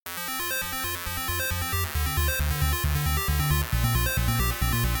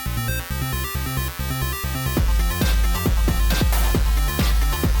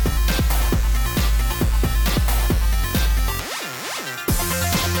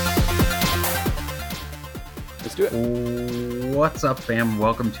Let's do it. What's up, fam?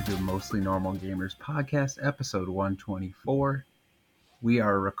 Welcome to the Mostly Normal Gamers podcast, episode 124. We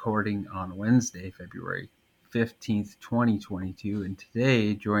are recording on Wednesday, February 15th, 2022, and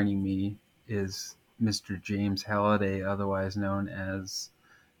today joining me is Mr. James Halliday, otherwise known as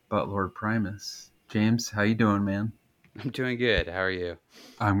Buttlord Primus. James, how you doing, man? I'm doing good. How are you?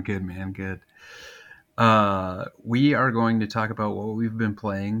 I'm good, man. Good. We are going to talk about what we've been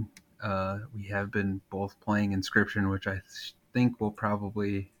playing. We have been both playing Inscryption, which I think will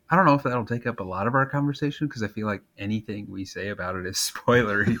probably... I don't know if that'll take up a lot of our conversation, because I feel like anything we say about it is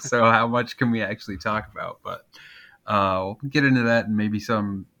spoilery. So how much can we actually talk about? But we'll get into that and maybe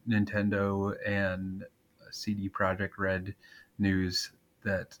some Nintendo and CD Projekt Red news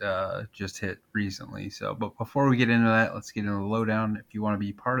that just hit recently. So, but before we get into that, let's get into the lowdown. If you want to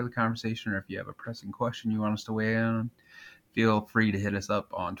be part of the conversation, or if you have a pressing question you want us to weigh in on, feel free to hit us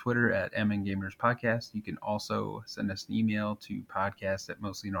up on Twitter at MNGamers Podcast. You can also send us an email to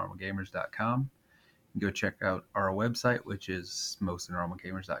podcast@mostlynormalgamers.com. Go check out our website, which is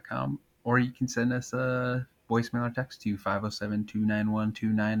mostlynormalgamers.com, or you can send us a voicemail or text to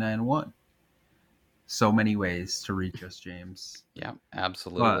 507-291-2991. So many ways to reach us, James. Yeah,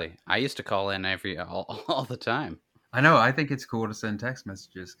 absolutely. I used to call in all the time. I know. I think it's cool to send text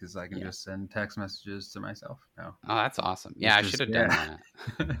messages, because I can just send text messages to myself now. Oh, that's awesome. Yeah, I should have done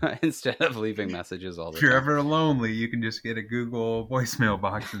that instead of leaving messages all the time. If you're ever lonely, you can just get a Google voicemail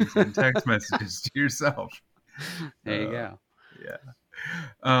box and send text messages to yourself. There you go. Yeah.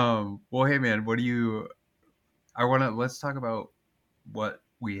 Well, hey, man, let's talk about what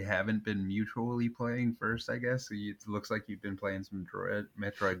we haven't been mutually playing first, I guess. So it looks like you've been playing some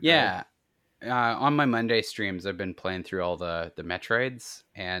Metroid. Yeah. On my Monday streams, I've been playing through all the Metroids,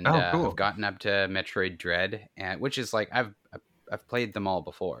 and cool. I've gotten up to Metroid Dread, which is like I've played them all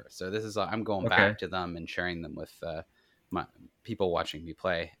before. So this is I'm going back to them and sharing them with my people watching me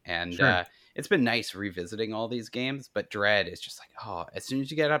play, and Sure. It's been nice revisiting all these games. But Dread is just like, as soon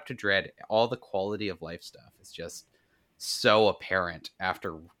as you get up to Dread, all the quality of life stuff is just so apparent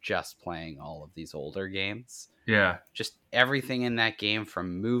after just playing all of these older games. Yeah. Just everything in that game,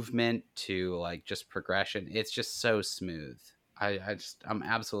 from movement to like just progression, it's just so smooth. I'm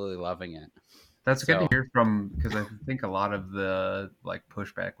absolutely loving it. That's good to hear from, because I think a lot of the like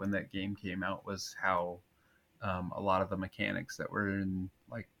pushback when that game came out was how a lot of the mechanics that were in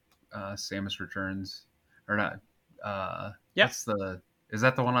like Samus Returns, or not. Is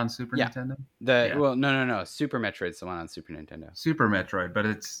that the one on Super Nintendo? Well, no. Super Metroid's the one on Super Nintendo. Super Metroid, but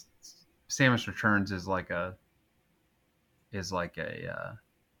it's Samus Returns is like a that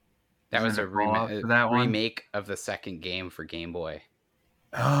was a remake of the second game for Game Boy.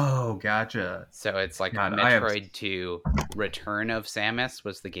 Oh, gotcha. So it's like Metroid 2 Return of Samus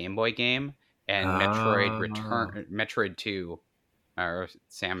was the Game Boy game, and Metroid 2 or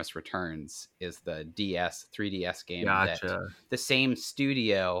Samus Returns is the 3DS game. Gotcha. That the same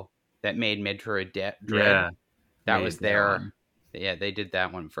studio that made Metroid Dread, that was their... Yeah, they did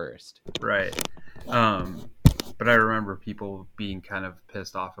that one first. Right. But I remember people being kind of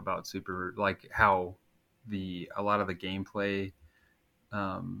pissed off about how a lot of the gameplay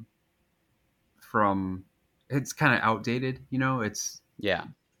it's kind of outdated, it's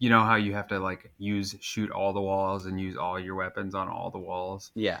you know how you have to like shoot all the walls and use all your weapons on all the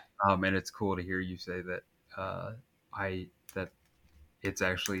walls. And it's cool to hear you say that that it's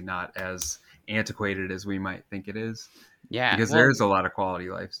actually not as antiquated as we might think it is. Because there's a lot of quality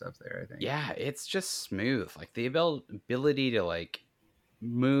life stuff there, I think. It's just smooth. Like the ability to like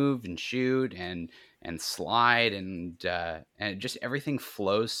move and shoot and slide and just everything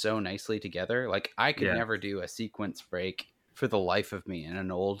flows so nicely together. Like I could never do a sequence break for the life of me in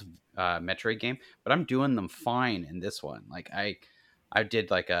an old Metroid game, but I'm doing them fine in this one. Like I did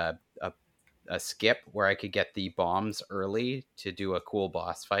like a skip where I could get the bombs early to do a cool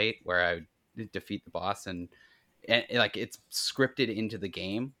boss fight where I would defeat the boss, and like it's scripted into the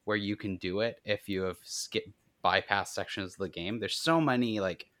game where you can do it if you have bypass sections of the game. There's so many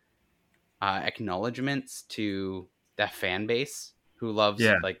like acknowledgements to that fan base who loves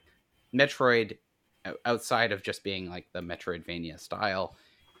like Metroid, outside of just being like the Metroidvania style,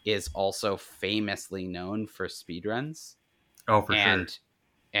 is also famously known for speedruns. Oh, for sure.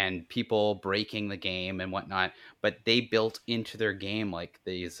 And people breaking the game and whatnot, but they built into their game like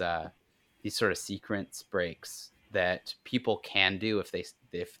these sort of sequence breaks that people can do if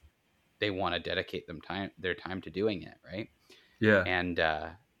they want to dedicate their time to doing it, right? And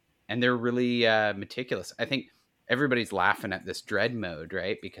they're really meticulous. I think everybody's laughing at this Dread mode,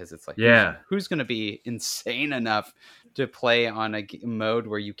 right? Because it's like, who's going to be insane enough to play on a mode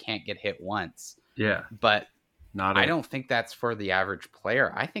where you can't get hit once? Yeah. But Not I a. don't think that's for the average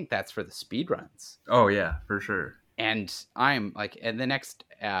player. I think that's for the speedruns. Oh yeah, for sure. And I'm like, and the next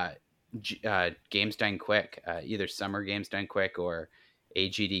Games Done Quick, either Summer Games Done Quick or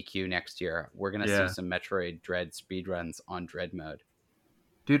AGDQ next year, we're gonna see Yeah, some Metroid Dread speedruns on Dread mode.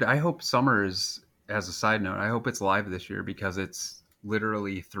 dude. I hope Summer is. As a side note, I hope it's live this year because it's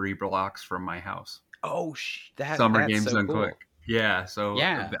literally 3 blocks from my house. Oh, Summer that's Games so Done Quick. cool. Yeah, so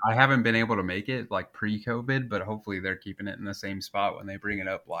Yeah, I haven't been able to make it like pre-COVID, but hopefully they're keeping it in the same spot when they bring it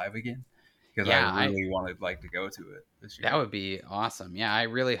up live again because I yeah, I really wanted like to go to it this that year. would be awesome. Yeah, I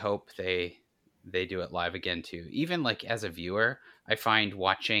really hope they do it live again too. Even like as a viewer, I find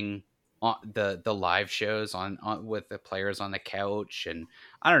watching the live shows on with the players on the couch, and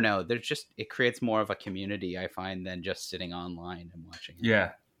I don't know, there's just it creates more of a community, I find, than just sitting online and watching it.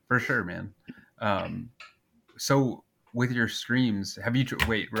 Yeah, for sure, man. Um, so with your streams, have you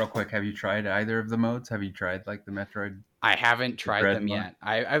wait real quick? Have you tried either of the modes? Have you tried like the Metroid I haven't tried Dread them mode? yet.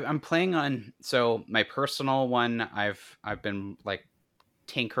 I'm playing on, so my personal one. I've been like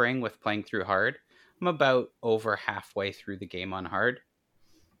tinkering with playing through hard. I'm about over halfway through the game on hard.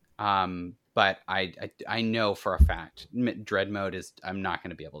 But I know for a fact dread mode is I'm not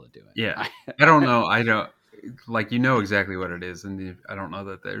going to be able to do Yeah, it. I don't know. I don't like exactly what it is, and I don't know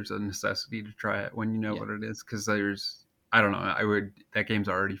that there's a necessity to try it when you know Yeah, what it is because there's I don't know. I would that game's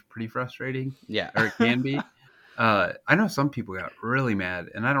already pretty frustrating, yeah, or it can be. I know some people got really mad,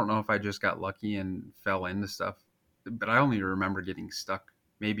 and I don't know if I just got lucky and fell into stuff, but I only remember getting stuck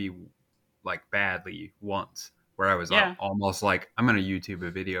maybe like badly once, where I was yeah, almost like I'm gonna YouTube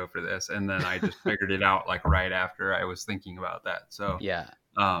a video for this, and then I just figured it out like right after I was thinking about that. So yeah,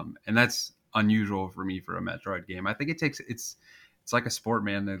 and that's unusual for me for a Metroid game. I think it's like a sport,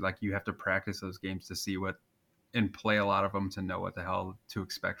 man. That like you have to practice those games to see what and play a lot of them to know what the hell to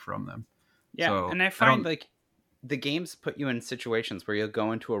expect from them. yeah. So And I I find don't. like the games put you in situations where you'll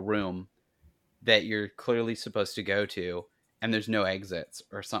go into a room that you're clearly supposed to go to, and there's no exits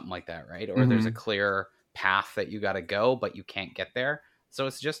or something like that, right? Or there's a Mhm. clear path that you got to go, but you can't get there. So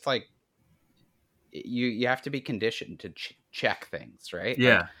it's just like you have to be conditioned to check things, right?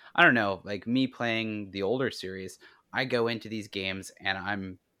 Like Yeah, I don't know, like me playing the older series, I go into these games and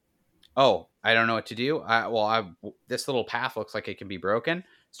I'm I don't know what to do. This little path looks like it can be broken.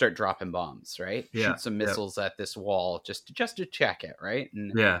 Start dropping bombs, right? yeah, Shoot some yeah, missiles at this wall just to check it, right?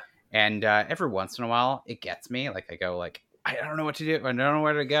 yeah, And every once in a while, it gets me. Like I go like I don't know what to do. I don't know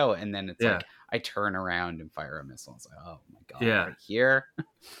where to go, and then it's yeah, like I turn around and fire a missile. It's like oh my god, yeah. right here.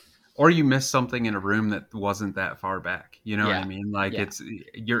 Or you miss something in a room that wasn't that far back. You know what I Yeah, mean? Like yeah,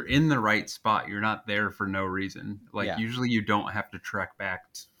 you're in the right spot. You're not there for no reason. Like yeah. usually you don't have to trek back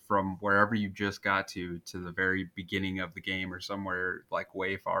from wherever you just got to the very beginning of the game or somewhere like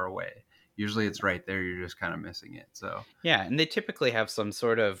way far away. Usually it's right there. You're just kind of missing it. So Yeah, and they typically have some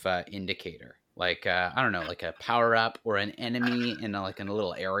sort of indicator, like I don't know, like a power up or an enemy in like in a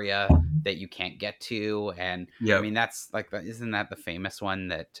little area that you can't get to. And I yep. mean, that's like, isn't that the famous one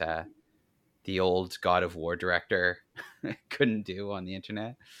that the old God of War director couldn't do on the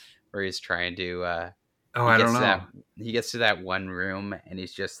internet, where he's trying to Oh, he I don't gets to know. that one room and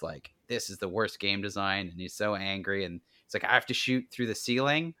he's just like, this is the worst game design, and he's so angry, and it's like I have to shoot through the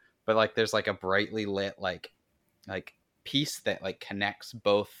ceiling, but like there's like a brightly lit like piece that like connects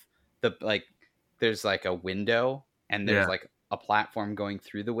both the like there's like a window and there's Yeah, like a platform going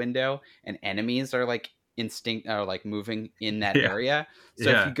through the window, and enemies are like moving in that yeah, area.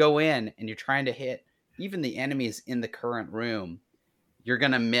 So if you yeah, go in and you're trying to hit even the enemies in the current room, you're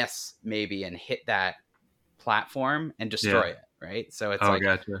gonna miss maybe and hit that platform and yeah. destroy it, right? So it's Oh, like,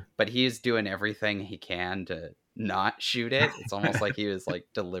 gotcha. but he's doing everything he can to not shoot it. It's almost like he was like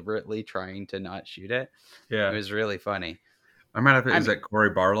deliberately trying to not shoot it. It Yeah. was really funny. I might have to. I Is mean, that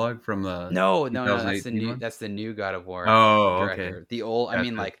Corey Barlog from the no, 2018 one? that's the new God of War Oh, okay. director. The old, I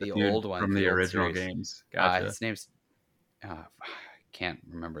mean, Gotcha. like The the dude old ones, from the the old original series. games. Gotcha. His name's I can't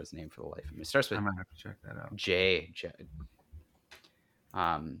remember his name for the life of me. It starts I with might have to check that out. J.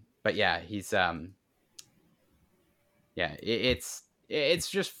 But yeah, he's yeah, it's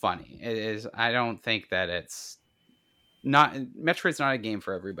just funny. It is. I don't think that it's not Metroid's not a game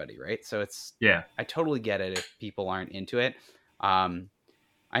for everybody, right? So it's Yeah. I totally get it if people aren't into it. Um,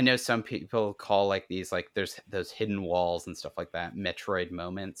 I know some people call like these like there's those hidden walls and stuff like that, Metroid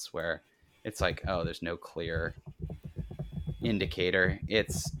moments where it's like, oh, there's no clear indicator.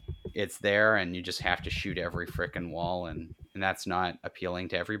 It's there and you just have to shoot every freaking wall, and that's not appealing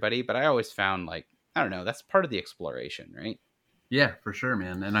to everybody. But I always found like I don't know, that's part of the exploration, right? Yeah, for sure,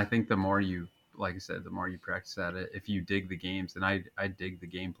 man. And I think the more you, like I said, the more you practice at it, if you dig the games, and I dig the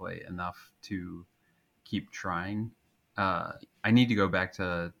gameplay enough to keep trying. I need to go back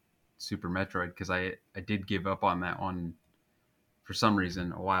to Super Metroid because I did give up on that one for some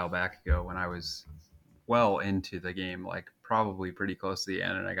reason a while back ago when I was well into the game, like probably pretty close to the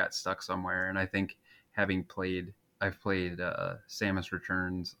end, and I got stuck somewhere. And I think I've played Samus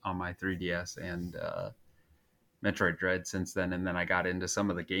Returns on my 3DS and Metroid Dread since then, and then I got into some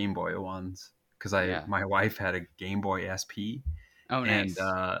of the Game Boy ones because Yeah. my wife had a Game Boy SP, Oh, and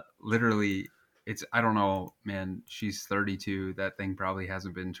nice. literally it's I don't know, man. She's 32. That thing probably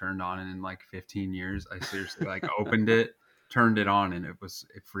hasn't been turned on in like 15 years. I seriously like opened it, turned it on, and it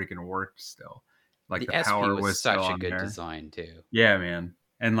freaking worked still. Like The the SP power was was still such a on good there. design too. Yeah, man.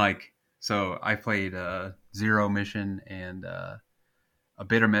 And like so, I played Zero Mission and a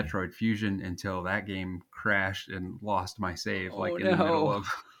bit of Metroid Fusion until that game crashed and lost my save Oh like in the middle no. of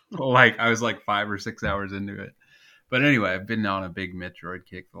like I was like 5 or 6 hours into it. But anyway, I've been on a big Metroid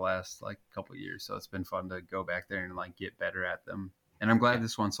kick the last like couple of years, so it's been fun to go back there and like get better at them. And I'm glad Yeah.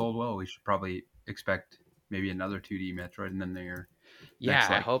 this one sold well. We should probably expect maybe another 2D Metroid and then their Yeah, next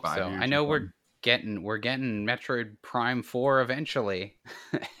I like hope five so. I years or know something. we're getting Metroid Prime 4 eventually.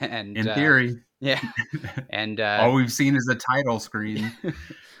 and In theory, yeah, and all we've seen is the title screen.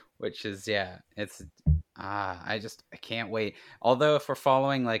 which is it's I can't wait. Although if we're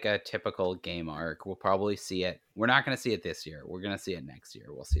following like a typical game arc, we'll probably see it. We're not going to see it this year. We're going to see it next year.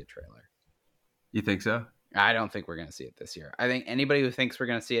 We'll see a trailer. You think so? I don't think we're going to see it this year. I think anybody who thinks we're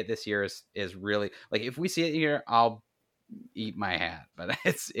going to see it this year is really like if we see it here, I'll eat my hat. But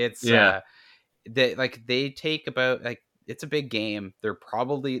it's Yeah. they take about like it's a big game.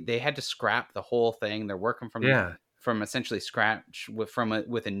 They had to scrap the whole thing. They're working Yeah. from essentially scratch with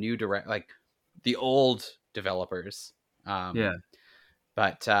a new direct like the old developers. Yeah.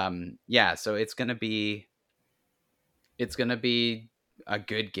 But yeah, so it's gonna be a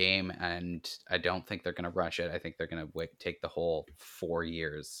good game, and I don't think they're gonna rush it. I think they're gonna take the whole 4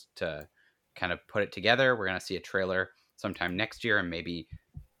 years to kind of put it together. We're gonna see a trailer sometime next year, and maybe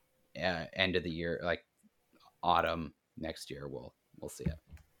end of the year, like autumn next year, we'll see it.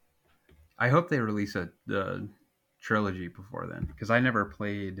 I hope they release the trilogy before then because I never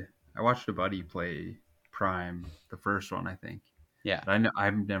played. I watched a buddy play Prime, the first one, I think, Yeah. but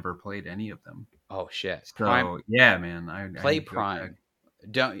I've never played any of them. Oh shit. Prime So yeah, man, I play need to go back Prime.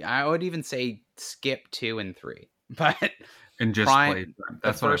 Don't I would even say skip 2 and 3, but and just play Prime. Prime. The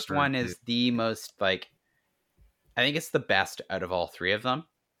That's what I've first heard one too. is the most like I think it's the best out of all three of them.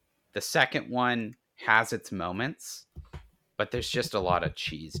 The second one has its moments, but there's just a lot of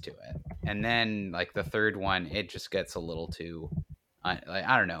cheese to it. And then like the third one, it just gets a little too, like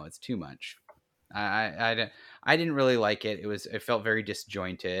I don't know, it's too much. I didn't really like it. It felt very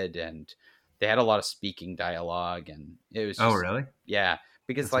disjointed, and they had a lot of speaking dialogue, and it was Oh just really? yeah,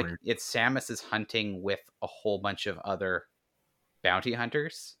 because That's like weird. it's Samus is hunting with a whole bunch of other bounty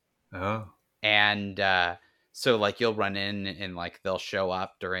hunters, Oh and so like you'll run in and like they'll show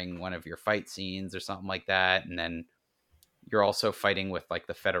up during one of your fight scenes or something like that, and then you're also fighting with like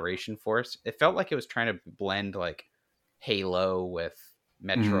the Federation force. It felt like it was trying to blend like Halo with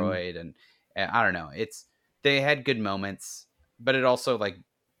mm-hmm. Metroid, and I don't know. They had good moments, but it also like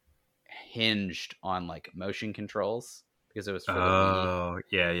hinged on like motion controls because it was for the Wii, Oh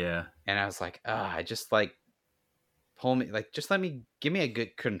yeah, yeah, and I was like, I just like pull me like just let me give me a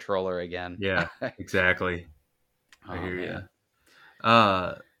good controller again. yeah. Exactly. I Oh hear you.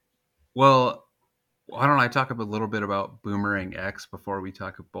 man, Well, why don't I talk a little bit about Boomerang X before we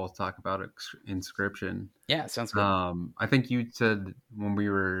both talk about Inscription? yeah, sounds good. I think you said when we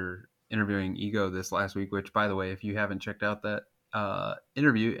were interviewing Ego this last week, which, by the way, if you haven't checked out that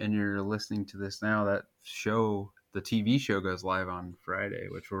interview and you're listening to this now, that show, the TV show, goes live on Friday,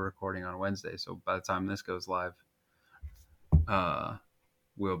 which we're recording on Wednesday. So by the time this goes live, uh,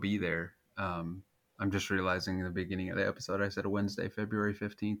 we'll be there. I'm just realizing in the beginning of the episode I said Wednesday, February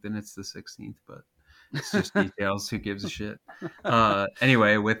 15th, and it's the 16th, but it's just details. Who gives a shit?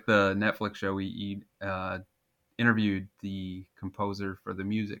 Anyway, with the Netflix show, we interviewed the composer for the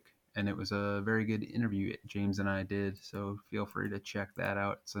music, and it was a very good interview James and I did. So feel free to check that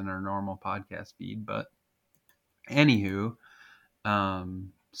out. It's in our normal podcast feed. But anywho,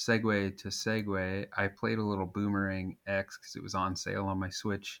 segue to segue, I played a little Boomerang X because it was on sale on my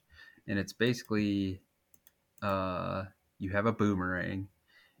Switch, and it's basically uh, you have a boomerang,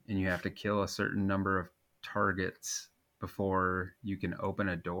 and you have to kill a certain number of targets before you can open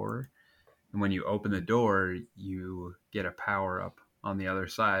a door. And when you open the door, you get a power up on the other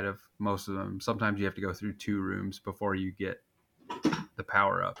side of most of them. Sometimes you have to go through 2 rooms before you get the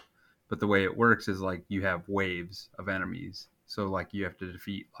power up. But the way it works is like you have waves of enemies. So like you have to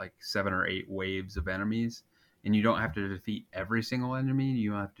defeat like 7 or 8 waves of enemies, and you don't have to defeat every single enemy.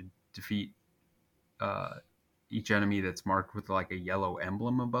 You have to defeat uh, each enemy that's marked with like a yellow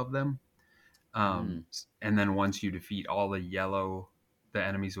emblem above them. Mm. And then once you defeat all the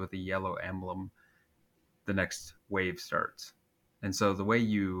enemies with a yellow emblem, the next wave starts. And so the way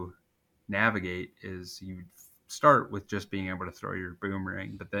you navigate is you start with just being able to throw your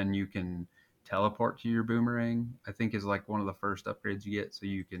boomerang, but then you can teleport to your boomerang. I think is like one of the first upgrades you get, so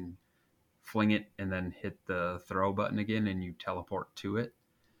you can fling it and then hit the throw button again, and you teleport to it.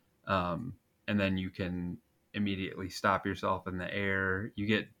 And then you can immediately stop yourself in the air. You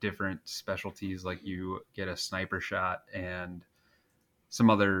get different specialties, like you get a sniper shot and some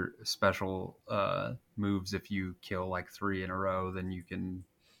other special moves. If you kill like 3 in a row, then you can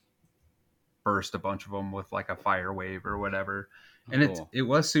burst a bunch of them with like a fire wave or whatever. Oh, And cool. it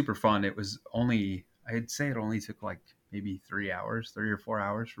was super fun. It was only, I'd say it only took like maybe 3 hours, 3 or 4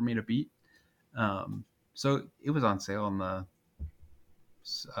 hours for me to beat. So it was on sale on the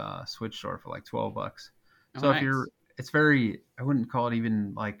Switch store for like $12. Oh, So if you're, nice. it's very, I wouldn't call it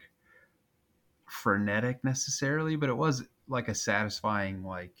even like frenetic necessarily, but it was like a satisfying,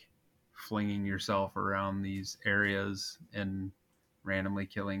 like flinging yourself around these areas and randomly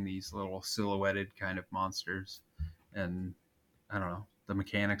killing these little silhouetted kind of monsters. And I don't know, the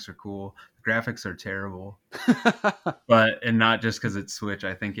mechanics are cool. The graphics are terrible, but and not just because it's Switch.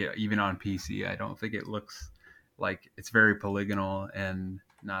 I think even on PC, I don't think it looks like it's very polygonal and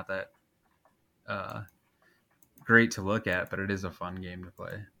not that uh, great to look at, but it is a fun game to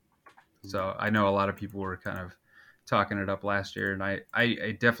play. So I know a lot of people were kind of talking it up last year, and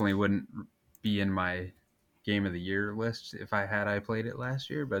I definitely wouldn't be in my game of the year list if I played it last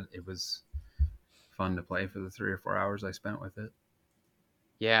year, but it was fun to play for the 3 or 4 hours I spent with it.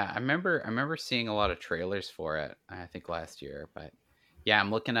 Yeah, I remember seeing a lot of trailers for it, I think last year, but yeah, I'm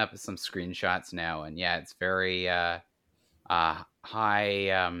looking up some screenshots now, and yeah, it's very high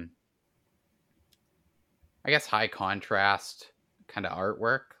I guess high contrast kind of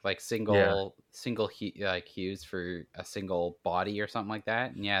artwork, like Yeah, like hues for a single body or something like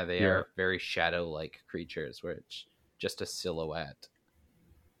that. And yeah, they yeah, are very shadow like creatures, which just a silhouette.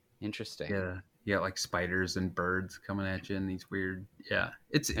 Interesting. yeah, yeah, like spiders and birds coming at you and these weird. Yeah,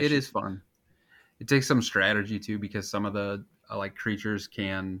 I it should is fun. It takes some strategy too, because some of the like creatures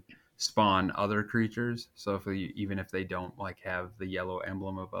can spawn other creatures. So even if they don't like have the yellow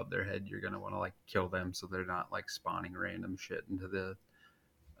emblem above their head, you're gonna want to like kill them so they're not like spawning random shit into the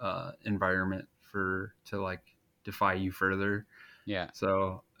environment for to like defy you further. Yeah.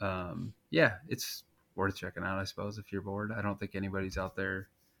 So yeah, it's worth checking out, I suppose, if you're bored. I don't think anybody's out there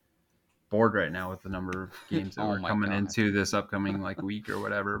bored right now with the number of games that Oh we're my coming god. into this upcoming like week or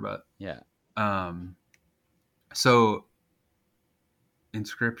whatever. But Yeah. um, so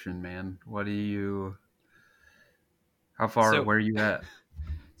Inscription, man, what do you? How far? So Where are you at?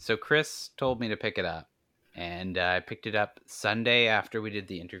 so Chris told me to pick it up, and I picked it up Sunday after we did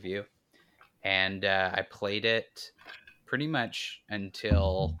the interview, and I played it pretty much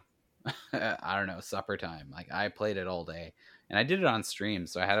until I don't know, supper time. Like I played it all day, and I did it on stream,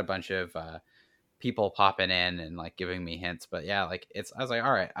 so I had a bunch of people popping in and like giving me hints. But yeah, like it's I was like,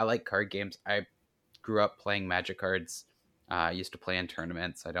 all right, I like card games. I grew up playing Magic cards. I used to play in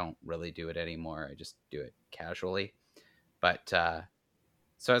tournaments. I don't really do it anymore. I just do it casually. But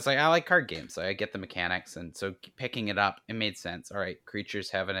so it's like I like card games, so I get the mechanics, and so picking it up, it made sense. All right, creatures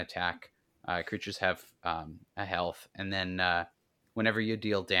have an attack, creatures have a health, and then whenever you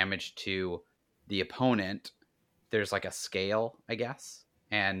deal damage to the opponent, there's like a scale, I guess,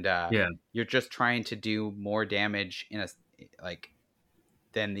 and Yeah, you're just trying to do more damage in a like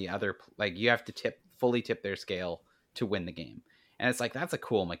than the other. Like you have to fully tip their scale to win the game, and it's like that's a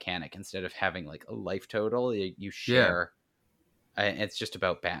cool mechanic. Instead of having like a life total, you yeah, share. It's just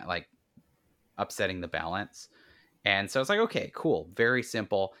about like upsetting the balance. And so it's like, okay, cool, very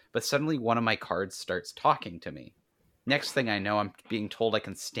simple. But suddenly one of my cards starts talking to me. Next thing I know, I'm being told I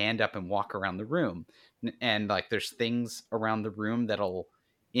can stand up and walk around the room. And like there's things around the room that'll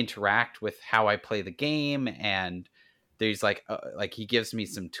interact with how I play the game. And there's like he gives me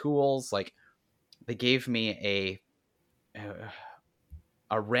some tools. Like they gave me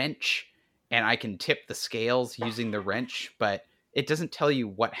a wrench and I can tip the scales using the wrench, but it doesn't tell you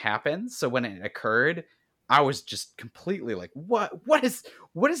what happens. So when it occurred, I was just completely like, what is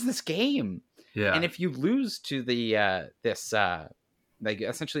this game? And yeah, if you lose to the this like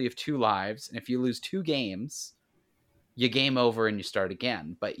essentially you have 2 lives, and if you lose 2 games, you game over and you start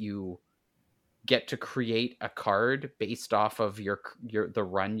again, but you get to create a card based off of your the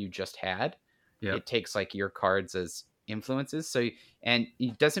run you just had. yep, It takes like your cards as influences. So, and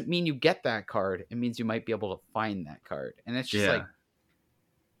it doesn't mean you get that card. It means you might be able to find that card. And it's just Yeah. like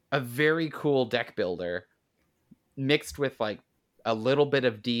a very cool deck builder mixed with like a little bit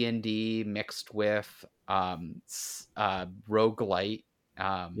of D&D mixed with roguelite.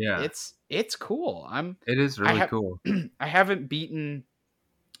 Yeah. It's cool. It is I really have cool. I haven't beaten.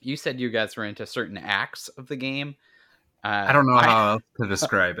 You said you guys were into certain acts of the game. I don't know I how else to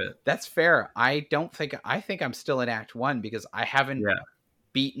describe it. That's fair. I think I'm still in Act 1 because I haven't Yeah.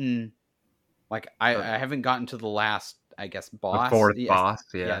 beaten, like I haven't gotten to the last, I guess, The boss. fourth Yes, boss.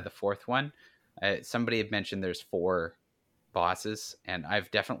 yeah, Yeah. the fourth one. Somebody had mentioned there's 4 bosses, and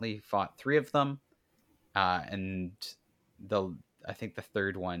I've definitely fought 3 of them. And the I think the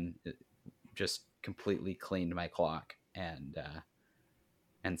third one just completely cleaned my clock, and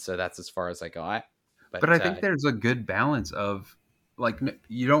so that's as far as I got. But I But think there's a good balance of like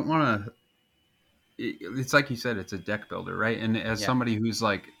you don't want to. It's like you said, it's a deck builder, right? And as yeah, somebody who's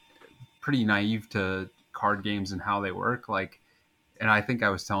like pretty naive to card games and how they work, like, and I think I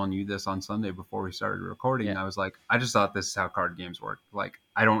was telling you this on Sunday before we started recording. yeah, I was like, I just thought this is how card games work. Like,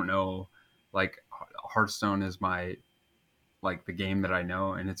 I don't know. Like, Hearthstone is my like the game that I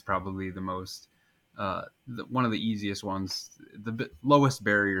know, and it's probably the most one of the easiest ones, the lowest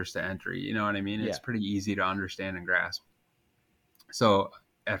barriers to entry. You know what I mean? yeah, It's pretty easy to understand and grasp. So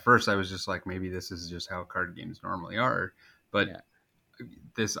at first, I was just like, maybe this is just how card games normally are, but yeah,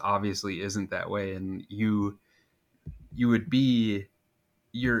 this obviously isn't that way, and you would be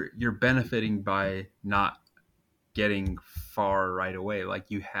you're benefiting by not getting far right away.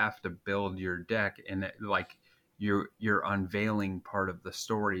 Like you have to build your deck, and like you're unveiling part of the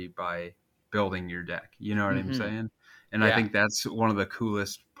story by building your deck. You know what I'm hmm saying? And I yeah, think that's one of the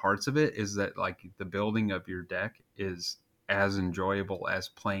coolest parts of it is that like the building of your deck is as enjoyable as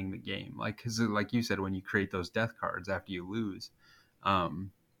playing the game. Like because like you said, when you create those death cards after you lose,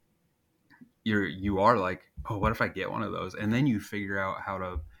 um, you are like, oh, what if I get one of those? And then you figure out how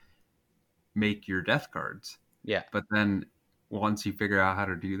to make your death cards. yeah, But then once you figure out how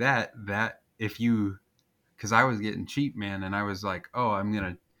to do that, if you, because I was getting cheap, man, and I was like, oh,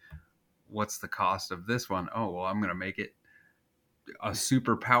 what's the cost of this one? Oh, well, I'm gonna make it a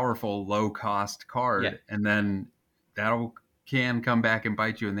super powerful, low cost yeah, card, and then that'll can come back and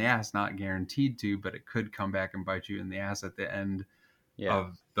bite you in the ass. Not guaranteed to, but it could come back and bite you in the ass at the end yeah,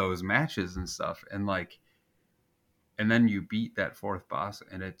 of those matches and stuff. And like, and then you beat that fourth boss,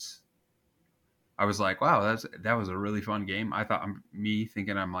 and I was like, wow, that was a really fun game. I thought me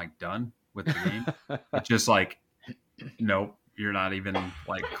thinking I'm like done with the game. It's just like, nope, you're not even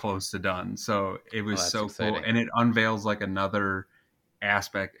like close to done. So it Oh, was that's so cool, exciting. and it unveils like another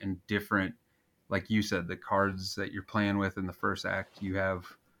aspect and different, like you said, the cards that you're playing with in the first act. You have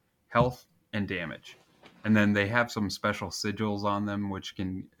health and damage, and then they have some special sigils on them, which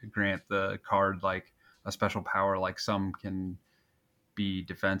can grant the card like a special power. Like some can be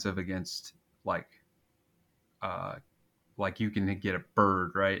defensive against like uh, like you can get a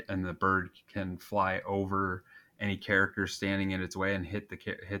bird, right, and the bird can fly over any character standing in its way and hit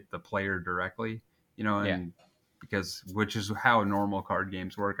the player directly, you know, Yeah, and because which is how normal card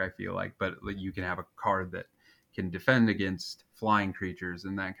games work, I feel like, but you can have a card that can defend against flying creatures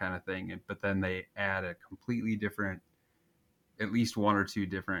and that kind of thing, but then they add a completely different, at least one or two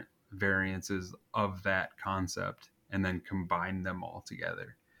different variances of that concept and then combine them all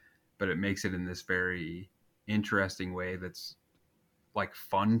together, but it makes it in this very interesting way that's like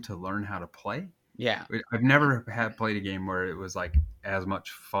fun to learn how to play. yeah, I've never had played a game where it was like as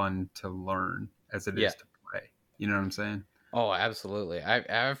much fun to learn as it yeah. is to play. You know what I'm saying? Oh, absolutely.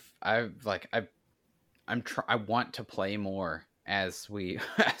 I've like I want to play more as we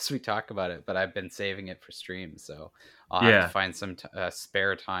as we talk about it, but I've been saving it for stream, so I'll have to Yeah, find some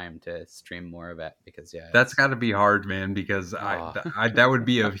spare time to stream more of it because yeah, that's it's got to be hard, man. Because oh that would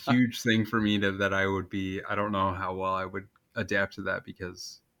be a huge thing for me that I would be. I don't know how well I would adapt to that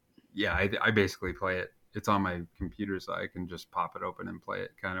because, yeah, I basically play it. It's on my computer, so I can just pop it open and play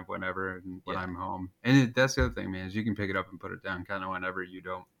it kind of whenever and when yeah, I'm home. And that's the other thing, man, is you can pick it up and put it down kind of whenever. You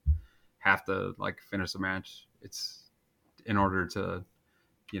don't have to like finish the match. It's in order to,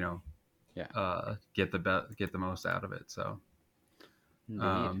 you know, yeah, get the most out of it. So,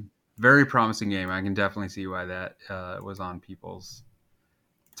 indeed. very promising game. I can definitely see why that was on people's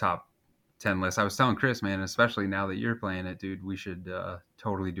top 10 list. I was telling Chris, man, especially now that you're playing it, dude, we should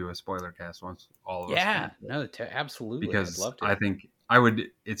totally do a spoiler cast once all of us Yeah, finish it no, absolutely. I'd because love I to. think I would.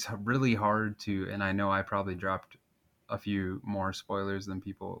 It's really hard to, and I know I probably dropped a few more spoilers than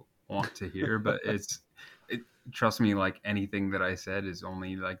people want to hear, but trust me, like anything that I said is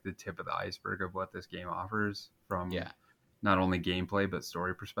only like the tip of the iceberg of what this game offers from Yeah. not only gameplay but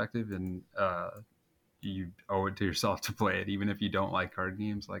story perspective. And you owe it to yourself to play it, even if you don't like card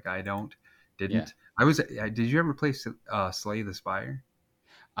games. Like I Yeah. didn't. I was. Did you ever play Slay the Spire?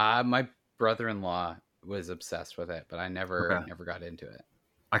 My brother-in-law was obsessed with it, but I Okay. never got into it.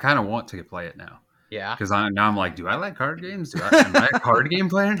 I kind of want to play it now Yeah. because I'm like, do I like card games? Am I a card game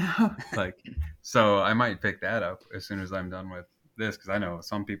player now? Like, so I might pick that up as soon as I'm done with this because I know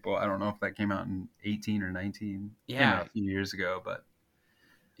some people. I don't know if that came out in 18 or 19. Came out Yeah. a few years ago, but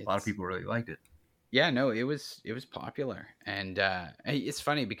a lot of It's people really liked it. yeah, no, it was popular. And it's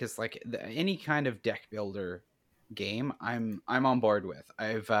funny because like any kind of deck builder game I'm on board with.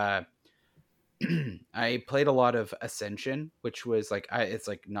 I've I played a lot of Ascension, which was like it's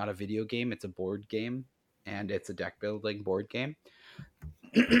like not a video game, it's a board game, and it's a deck building board game.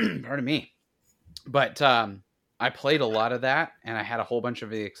 Pardon me. But I played a lot of that, and I had a whole bunch of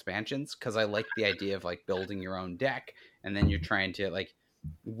the expansions because I liked the idea of like building your own deck, and then you're trying to like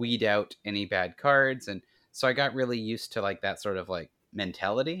weed out any bad cards, and so I got really used to like that sort of like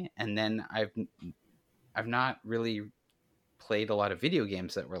mentality. And then I've not really played a lot of video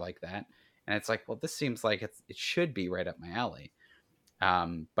games that were like that, and it's like, well, this seems like it should be right up my alley.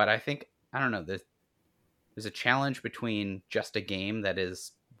 But I think I don't know. There's a challenge between just a game that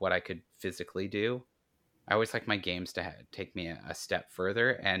is what I could physically do. I always like my games to take me a step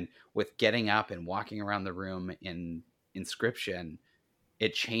further, and with getting up and walking around the room in Inscription,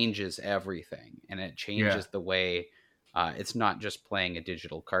 it changes everything, and it Yeah, changes the way it's not just playing a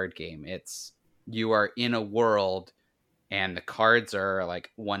digital card game. It's you are in a world, and the cards are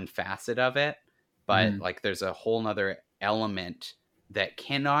like one facet of it, but mm, like there's a whole nother element that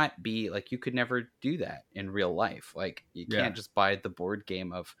cannot be like you could never do that in real life. Like you yeah, can't just buy the board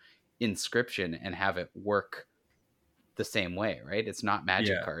game of Inscription and have it work the same way, right? It's not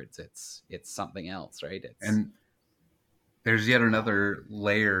magic yeah. cards, it's something else, right? It's And there's yet another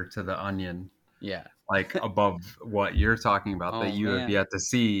layer to the onion, yeah. like above what you're talking about that Oh you have man. yet to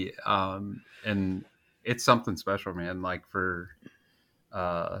see. And it's something special, man. Like for,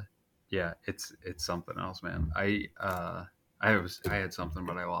 uh, yeah, it's something else, man. I had something,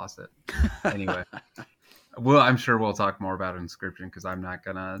 but I lost it. Anyway, well, I'm sure we'll talk more about Inscription because I'm not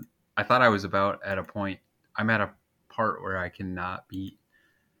gonna. I thought I was about at a point. I'm at a part where I cannot beat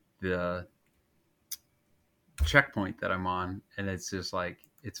the checkpoint that I'm on, and it's just like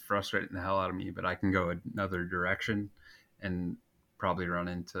it's frustrating the hell out of me. But I can go another direction, and probably run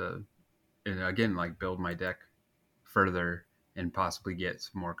into, and again, like build my deck further, and possibly get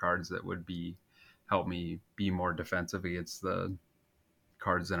some more cards that would be help me be more defensive against the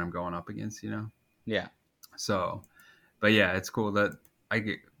cards that I'm going up against. Yeah. So, but yeah, it's cool that I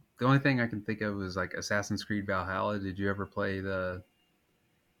get. The only thing I can think of is like Assassin's Creed Valhalla. Did you ever play the?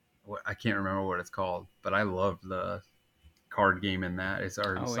 I can't remember what it's called, but I love the card game in that. It's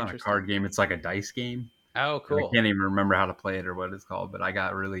Oh, not a interesting. card game. It's like a dice game. Oh, And I cool. can't even remember how to play it or what it's called, but I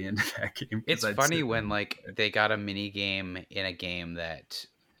got really into that game because It's I'd sit funny there when and like they got a mini game in a game that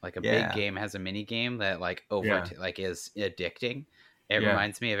like a big yeah, game has a mini game that like yeah, like is addicting. It yeah.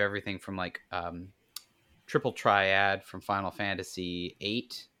 reminds me of everything from like Triple Triad from Final Fantasy VIII.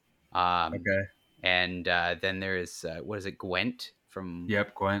 Um, Okay. and then there's what is it, Gwent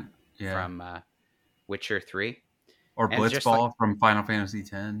Yep, Gwent. Yeah. from Witcher 3. Or And it's just like Blitzball from Final Fantasy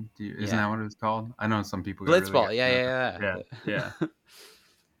X. Isn't yeah, that what it's called? I know some people really Blitzball. get Yeah, into yeah, that. Yeah, yeah.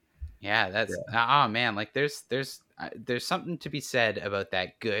 Yeah, that's yeah, oh man, like there's something to be said about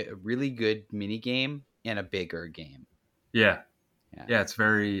that really good mini game in a bigger game. yeah, Yeah. yeah. It's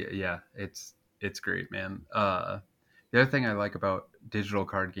very it's great, man. The other thing I like about digital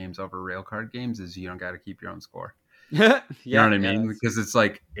card games over rail card games is you don't got to keep your own score. Yeah, You know what I yeah, mean? that's Because it's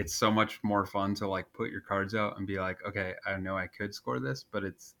like it's so much more fun to like put your cards out and be like, okay, I know I could score this, but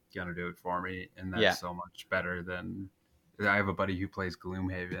it's gonna do it for me, and yeah, that's so much better than. I have a buddy who plays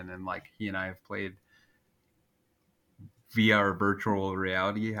Gloomhaven, and like he and I have played VR virtual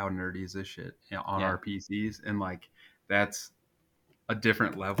reality. How nerdy is this shit on yeah, our PCs? And like that's a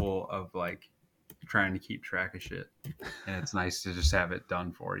different level of like trying to keep track of shit, and it's nice to just have it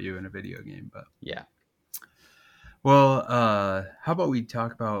done for you in a video game. But yeah. well, how about we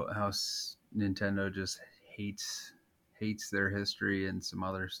talk about how Nintendo just hates their history and some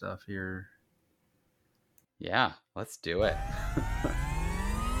other stuff here. Yeah, let's do it.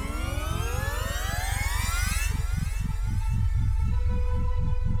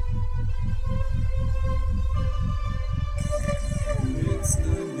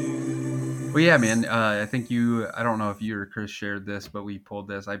 Well, yeah, man. I think I don't know if you or Chris shared this, but we pulled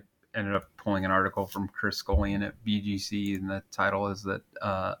this. ended up pulling an article from Chris Scullion at BGC, and the title is that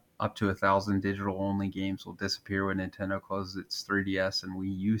up to 1,000 digital-only games will disappear when Nintendo closes its 3DS and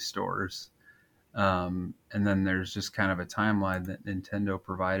Wii U stores. And then there's just kind of a timeline that Nintendo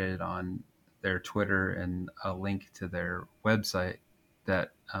provided on their Twitter and a link to their website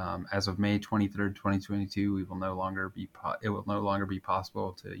that as of May 23rd, 2022, it will no longer be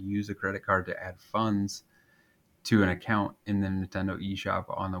possible to use a credit card to add funds to an account in the Nintendo eShop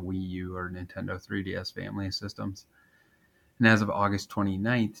on the Wii U or Nintendo 3DS family of systems. And as of August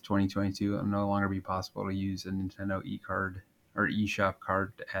 29th, 2022, it will no longer be possible to use a Nintendo eCard or eShop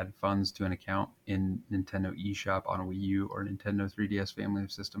card to add funds to an account in Nintendo eShop on Wii U or Nintendo 3DS family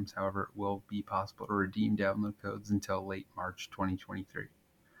of systems. However, it will be possible to redeem download codes until late March 2023.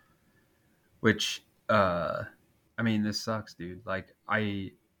 Which, I mean, this sucks, dude. Like,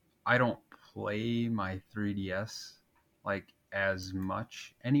 I don't play my 3DS like as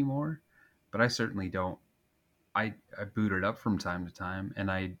much anymore, but I certainly don't. I boot it up from time to time, and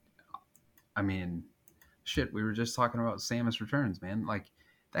I mean, shit, we were just talking about Samus Returns, man. Like,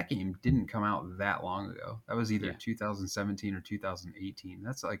 that game didn't come out that long ago. That was either 2017 or 2018.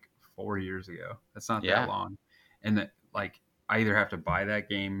 That's like 4 years ago. That's not that long. And that, like, I either have to buy that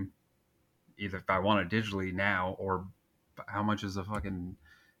game either if I want it digitally now, or how much is a fucking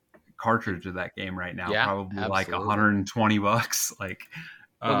cartridge of that game right now? Probably absolutely. Like $120. Like,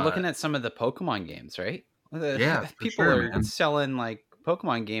 well, looking at some of the Pokemon games, right? People are selling like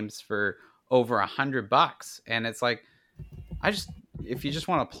Pokemon games for over $100, and it's like, if you just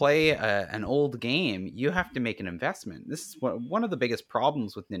want to play an old game, you have to make an investment. This is one of the biggest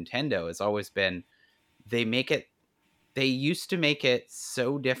problems with Nintendo has always been they used to make it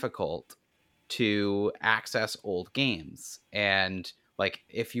so difficult to access old games. And like,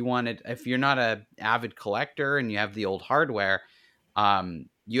 if you're not a avid collector and you have the old hardware,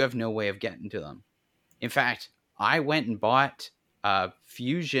 you have no way of getting to them. In fact, I went and bought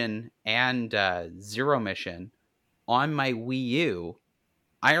Fusion and Zero Mission on my Wii U.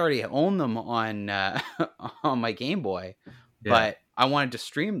 I already own them on on my Game Boy, but I wanted to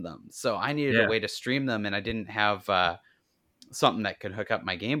stream them, so I needed a way to stream them, and I didn't have something that could hook up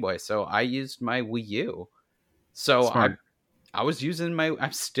my Game Boy, so I used my Wii U. So I was using I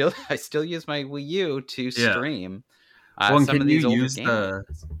still use my Wii U to stream some of these older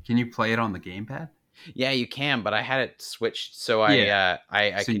games. Can you play it on the gamepad? Yeah, you can, but I had it switched so I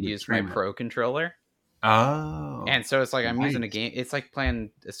could use my Pro controller. Oh. And so it's like I'm using a game. It's like playing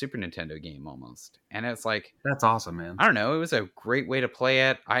a Super Nintendo game almost. And it's like, that's awesome, man. I don't know. It was a great way to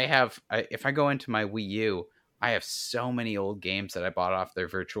play it. If I go into my Wii U, I have so many old games that I bought off their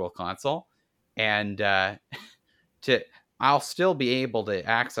virtual console, and I'll still be able to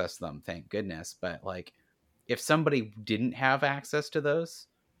access them, thank goodness. But like, if somebody didn't have access to those,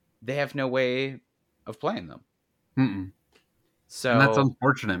 they have no way of playing them. Mm-mm. So, and that's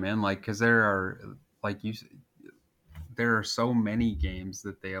unfortunate, man. Like, because there are so many games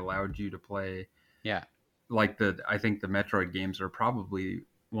that they allowed you to play. Yeah. Like I think the Metroid games are probably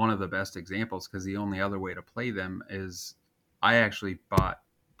one of the best examples, because the only other way to play them is I actually bought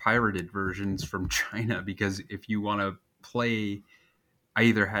pirated versions from China, because if you want to play, I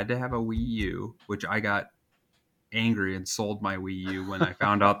either had to have a Wii U, which I got angry and sold my Wii U when I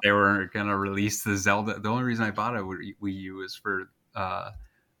found out they were going to release the Zelda. The only reason I bought a Wii U is for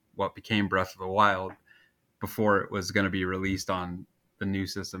what became Breath of the Wild, before it was going to be released on the new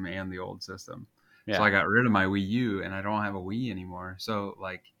system and the old system. Yeah. So I got rid of my Wii U, and I don't have a Wii anymore. So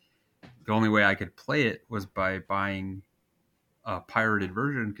like, the only way I could play it was by buying a pirated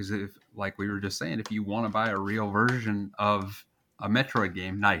version, because if, like we were just saying, if you want to buy a real version of a Metroid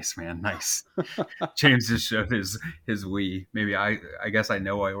game, nice, man, nice. James just showed his Wii. Maybe I guess I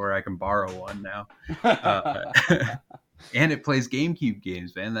know where I can borrow one now. And it plays GameCube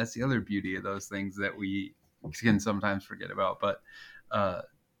games, man. That's the other beauty of those things that we can sometimes forget about. But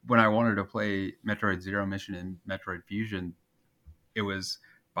when I wanted to play Metroid Zero Mission and Metroid Fusion, it was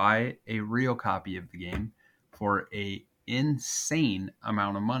buy a real copy of the game for a insane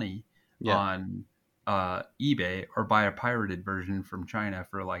amount of money on eBay, or buy a pirated version from China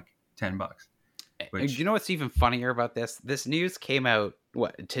for like $10. Which, you know what's even funnier about this? This news came out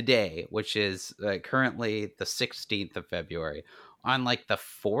today, which is currently the 16th of February. On like the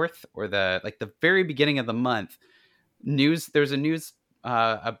 4th or the very beginning of the month, there's a news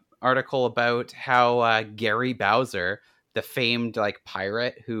article about how Gary Bowser, the famed like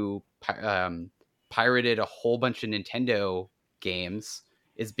pirate who pirated a whole bunch of Nintendo games,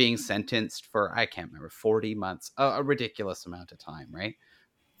 is being sentenced for, I can't remember, 40 months, a ridiculous amount of time, right?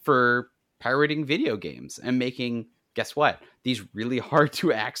 For pirating video games and making guess what? These really hard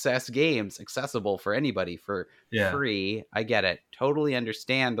to access games accessible for anybody for Yeah. free. I get it. Totally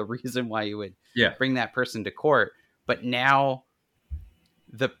understand the reason why you would Yeah. bring that person to court. But now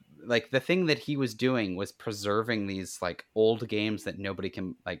the thing that he was doing was preserving these like old games that nobody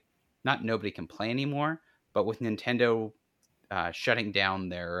can like, not nobody can play anymore, but with Nintendo shutting down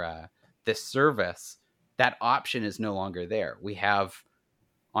their this service, that option is no longer there. We have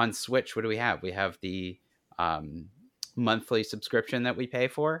on Switch, what do we have? We have the um, monthly subscription that we pay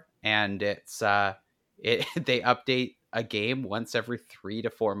for, and it's they update a game once every 3 to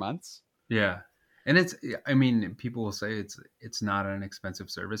 4 months. Yeah. And it's, I mean, people will say it's not an expensive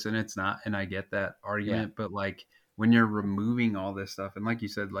service, and it's not, and I get that argument, but like when you're removing all this stuff, and like you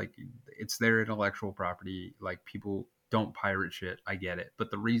said, like it's their intellectual property, like people don't pirate shit. I get it. But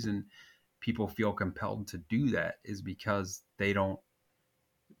the reason people feel compelled to do that is because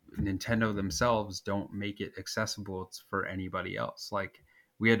Nintendo themselves don't make it accessible for anybody else. Like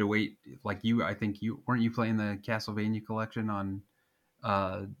we had to wait, like I think you weren't you playing the Castlevania collection on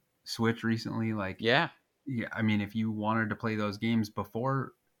uh Switch recently? Like Yeah. yeah, I mean, if you wanted to play those games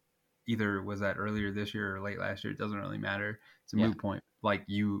before, either was that earlier this year or late last year, it doesn't really matter. It's a moot point. Like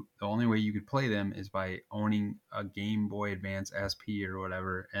the only way you could play them is by owning a Game Boy Advance SP or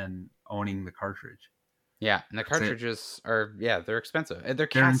whatever and owning the cartridge. Yeah, and the cartridges are they're expensive. And they're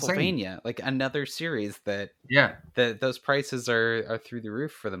Castlevania, like another series that those prices are through the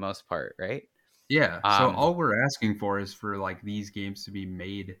roof for the most part, right? Yeah. So all we're asking for is for like these games to be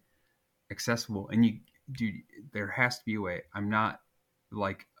made accessible, and there has to be a way. I'm not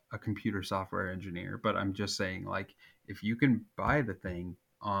like a computer software engineer, but I'm just saying, like, if you can buy the thing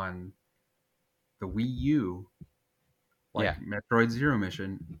on the Wii U, like Metroid Zero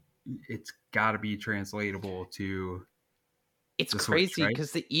Mission, it's got to be translatable to. It's crazy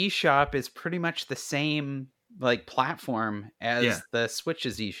because the eShop is pretty much the same like platform as the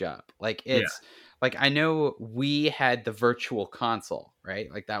Switch's eShop. Like it's like, I know we had the Virtual Console, right?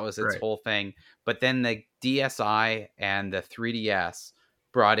 Like that was its whole thing. But then the DSi and the 3DS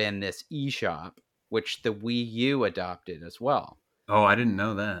brought in this eShop, which the Wii U adopted as well. Oh, I didn't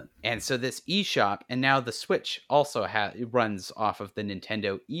know that. And so this eShop, and now the Switch also runs off of the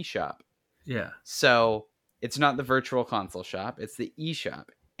Nintendo eShop. Yeah. So it's not the Virtual Console shop, it's the eShop.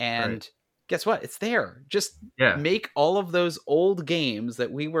 And guess what? It's there. Just make all of those old games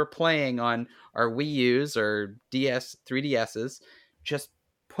that we were playing on our Wii U's or 3DS's, just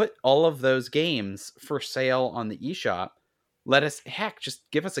put all of those games for sale on the eShop. Just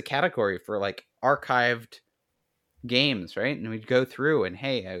give us a category for like archived games, right? And we'd go through and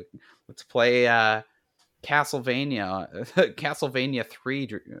hey, let's play Castlevania 3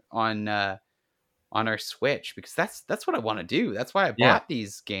 on our Switch, because that's what I want to do. That's why I bought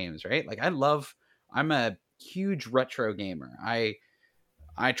these games, right? Like I'm a huge retro gamer. I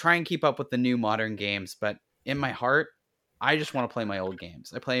try and keep up with the new modern games, but in my heart, I just want to play my old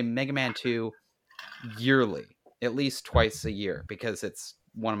games. I play Mega Man 2 yearly, at least twice a year, because it's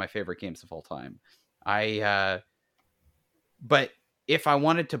one of my favorite games of all time. But if I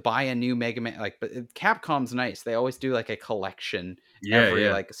wanted to buy a new Mega Man, but Capcom's nice. They always do like a collection every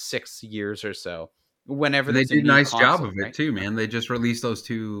like 6 years or so. Whenever they do a nice job of it too, man. They just released those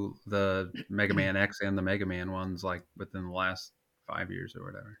two, the Mega Man X and the Mega Man ones, like within the last 5 years or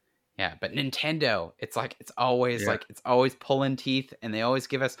whatever. Yeah, but Nintendo, it's always it's always pulling teeth, and they always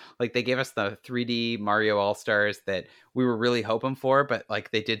give us they gave us the 3D Mario All-Stars that we were really hoping for, but like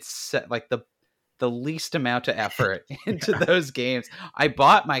they did set like the least amount of effort into those games. I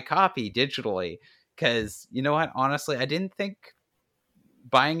bought my copy digitally because you know what? Honestly, I didn't think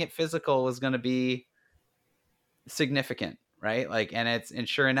buying it physical was going to be significant, right? Like, and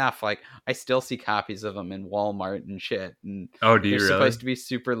sure enough, like I still see copies of them in Walmart and shit. And do you really? Supposed to be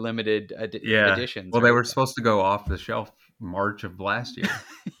super limited editions. Well, they were supposed to go off the shelf March of last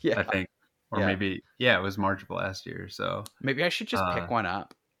year, I think, or maybe it was March of last year. So maybe I should just pick one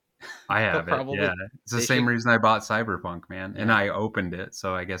up. I have it. Yeah, it's the same reason I bought Cyberpunk, man, and I opened it,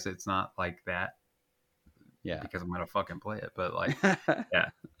 so I guess it's not like that. Yeah, because I'm gonna fucking play it. But like, yeah,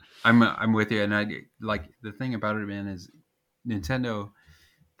 I'm with you, and I like the thing about it, man, is Nintendo.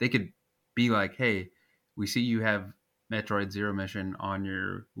 They could be like, hey, we see you have Metroid Zero Mission on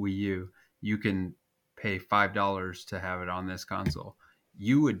your Wii U. You can pay $5 to have it on this console.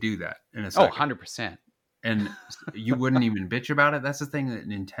 You would do that in a second. 100%. And you wouldn't even bitch about it. That's the thing that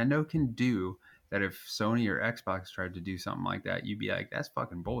Nintendo can do, that if Sony or Xbox tried to do something like that, you'd be like, that's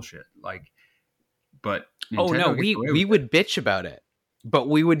fucking bullshit. Like, but Nintendo we would bitch about it, but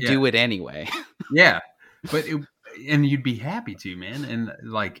we would do it anyway. Yeah, but and you'd be happy to, man. And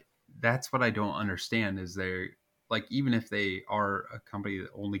like, that's what I don't understand is they're like even if they are a company that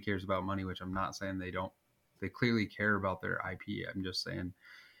only cares about money, which I'm not saying they don't, they clearly care about their IP. I'm just saying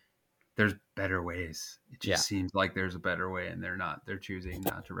there's better ways. It Yeah. just seems like there's a better way, and they're choosing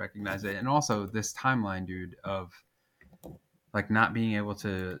not to recognize it. And also this timeline, dude, of like not being able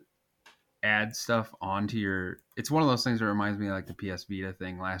to add stuff onto your, it's one of those things that reminds me of like the PS Vita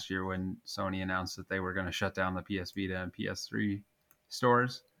thing last year when Sony announced that they were going to shut down the PS Vita and PS3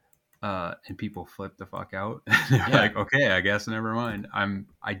 stores, and people flipped the fuck out. They're Yeah. like, okay, I guess never mind.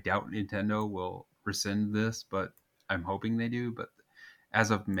 I doubt Nintendo will rescind this, but I'm hoping they do. But as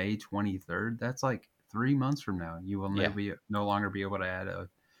of May 23rd, that's like 3 months from now, you will Yeah. no longer be able to add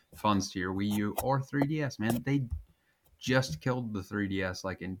funds to your Wii U or 3DS. Man, they just killed the 3DS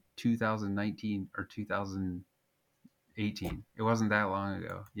like in 2019 or 2018. It wasn't that long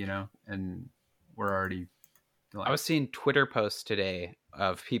ago, and we're already I like, was seeing Twitter posts today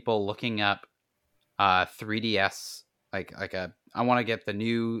of people looking up 3DS, like I want to get the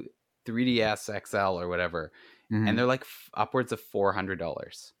new 3DS XL or whatever, and mhm. they're like upwards of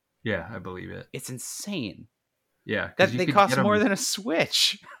 $400. Yeah, I believe it. It's insane. Yeah, because That you they could get cost more them. than a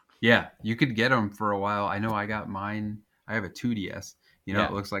Switch. Yeah, you could get them for a while. I know I got mine. I have a 2DS. It Yeah.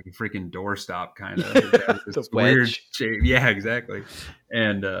 looks like a freaking doorstop kind of. It has The this weird wedge. shape. Yeah, exactly.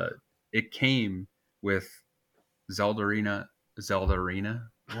 And it came with Zelda Arena.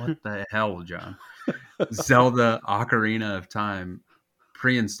 What the hell, John? Zelda Ocarina of Time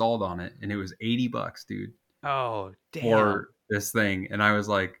pre-installed on it, and it was $80, dude, Oh, damn. for this thing. And I was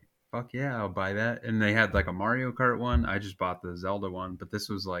like, fuck yeah, I'll buy that. And they had like a Mario Kart one. I just bought the Zelda one, but this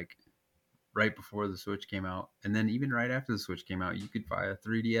was like right before the Switch came out. And then even right after the Switch came out, you could buy a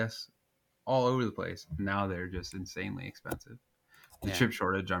 3DS all over the place. Now they're just insanely expensive. The Yeah. chip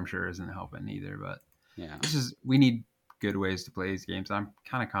shortage, I'm sure, isn't helping either. But Yeah. we need good ways to play these games. I'm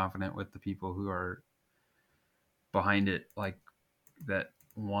kind of confident with the people who are behind it, like that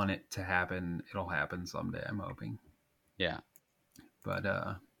want it to happen. It'll happen someday, I'm hoping. Yeah.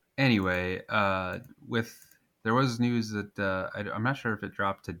 But anyway, with there was news that I'm not sure if it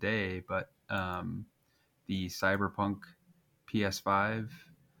dropped today, but the Cyberpunk PS5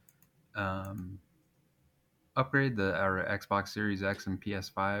 um, upgrade, or Xbox Series X and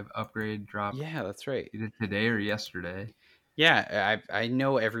PS5 upgrade dropped Yeah, that's right. either today or yesterday. Yeah, I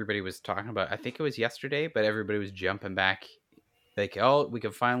know everybody was talking about. I think it was yesterday, but everybody was jumping back. Like, oh, we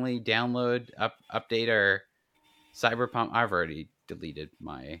can finally download, update our Cyberpunk. I've already deleted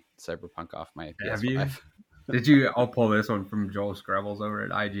my Cyberpunk off my Have you? PS5. Did you? I'll pull this one from Joel Scrabbles over at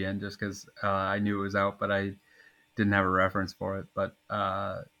IGN just because I knew it was out, but I didn't have a reference for it. But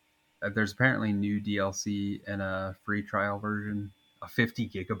there's apparently new DLC and a free trial version, a 50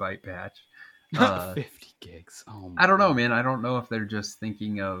 gigabyte patch. 50 gigs. Oh I my don't know, god. man. I don't know if they're just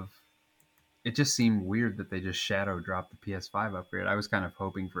thinking of. It just seemed weird that they just shadow dropped the PS5 upgrade. I was kind of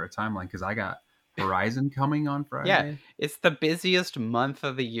hoping for a timeline because I got Horizon coming on Yeah, Friday. it's the busiest month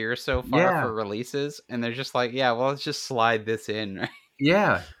of the year so far Yeah, for releases, and they're just like, yeah, well, let's just slide this in.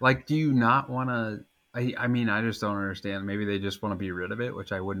 yeah. Like, do you not want to? I mean, I just don't understand. Maybe they just want to be rid of it,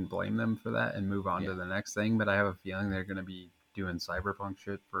 which I wouldn't blame them for that, and move on Yeah. to the next thing. But I have a feeling they're going to be doing cyberpunk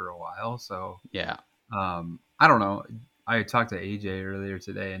shit for a while. So Yeah. I don't know. I talked to AJ earlier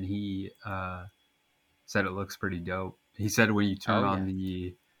today, and he said it looks pretty dope. He said when you turn Oh on yeah.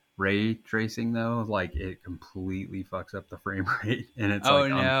 the ray tracing, though, like it completely fucks up the frame rate, and it's Oh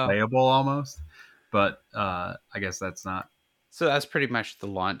like no. unplayable almost. But I guess that's not. So that's pretty much the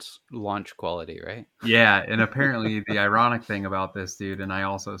launch quality, right? Yeah, and apparently the ironic thing about this dude, and I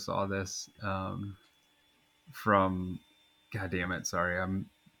also saw this from, God damn it, sorry, I'm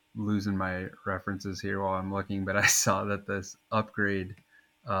losing my references here while I'm looking, but I saw that this upgrade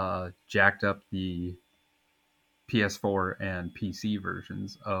jacked up the PS4 and PC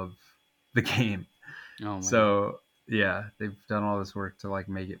versions of the game. Oh my god. So yeah, they've done all this work to like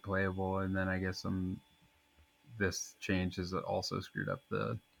make it playable, and then I guess this change has also screwed up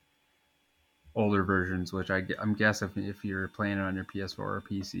the older versions, which I'm guess if you're playing it on your PS4 or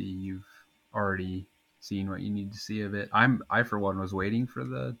PC, you've already seen what you need to see of it. I for one was waiting for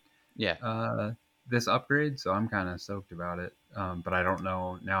the Yeah. uh, this upgrade, so I'm kind of stoked about it. But I don't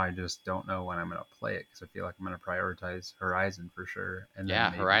know now. I just don't know when I'm going to play it because I feel like I'm going to prioritize Horizon for sure, and then Yeah,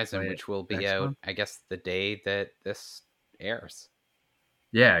 maybe Horizon, play it which will be next out, month. I guess, the day that this airs.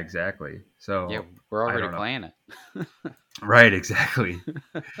 Yeah, exactly. Yeah, So we're I already don't know. playing it. Right, exactly.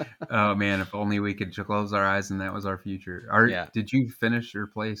 Oh man, if only we could close our eyes and that was our future. Yeah. Did you finish or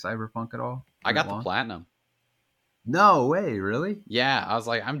play Cyberpunk at all I when it got the launched? platinum. No way, really? Yeah, I was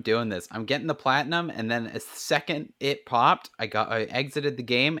like, I'm doing this. I'm getting the platinum, and then a second it popped, I exited the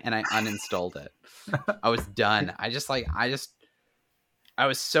game and I uninstalled it. I was done. I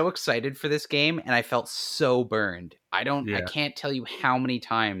was so excited for this game and I felt so burned. I Yeah, can't tell you how many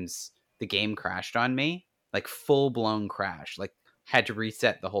times the game crashed on me, like full blown crash. Like had to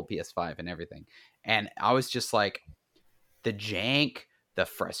reset the whole PS5 and everything. And I was just like the jank, the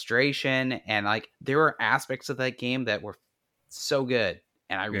frustration, and like there were aspects of that game that were so good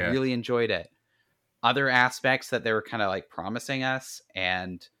and I yeah, really enjoyed it. Other aspects that they were kind of like promising us,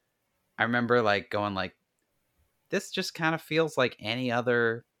 and I remember like going like, this just kind of feels like any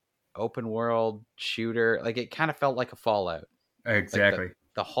other open world shooter. Like it kind of felt like a Fallout. Like exactly.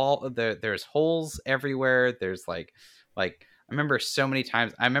 there's holes everywhere. There's like I remember so many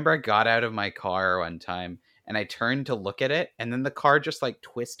times. I remember I got out of my car one time and I turned to look at it, and then the car just like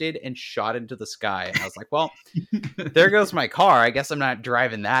twisted and shot into the sky. And I was like, well, there goes my car. I guess I'm not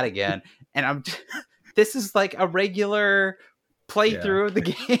driving that again. And this is like a regular Yeah, playthrough of the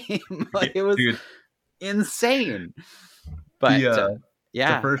game. Like it was dude. insane. The But the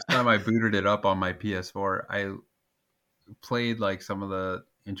yeah, first time I booted it up on my PS4, I played like some of the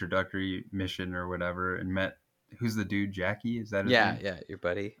introductory mission or whatever, and met who's the dude, Jackie? Is that his yeah, name? yeah, your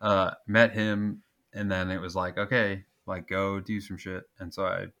buddy. Met him, and then it was like, okay, like go do some shit. And so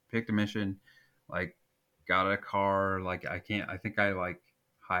I picked a mission, like got a car, like I think I like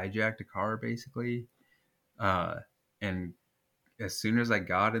hijacked a car basically. And as soon as I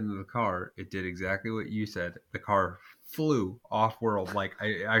got into the car, it did exactly what you said. The car flew off world. Like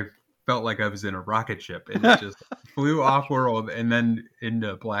I felt like I was in a rocket ship, and it just flew off world and then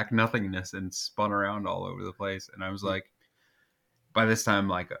into black nothingness and spun around all over the place. And I was like, by this time,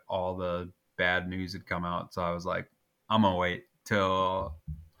 like all the bad news had come out, so I was like, I'm gonna wait till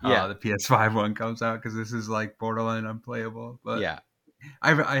Yeah, the PS5 one comes out because this is like borderline unplayable. But yeah,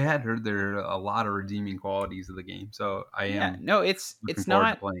 I had heard there are a lot of redeeming qualities of the game, so I yeah. am No, looking it's forward to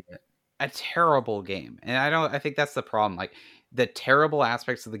not playing it. a terrible game, and I think that's the problem. Like the terrible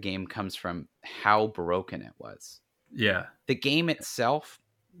aspects of the game comes from how broken it was. Yeah, The game itself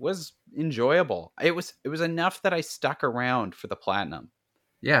was enjoyable. It was enough that I stuck around for the platinum.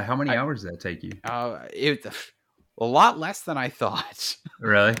 yeah. How many I hours did that take you? it a lot less than I thought.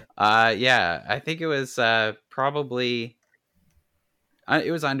 Really? Yeah, I think it was probably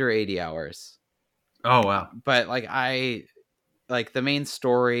it was under 80 hours. Oh wow. But like I like the main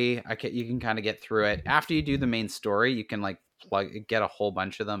story, you can kind of get through it. After you do the main story, you can like get a whole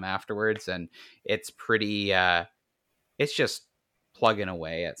bunch of them afterwards, and it's pretty it's just plugging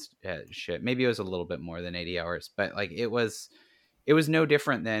away at shit. Maybe it was a little bit more than 80 hours, but like it was no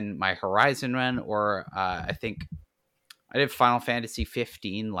different than my Horizon run, or I think I did Final Fantasy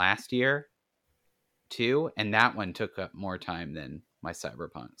 15 last year too, and that one took up more time than my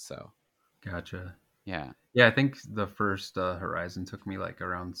Cyberpunk. So Gotcha. yeah, Yeah, I think the first Horizon took me like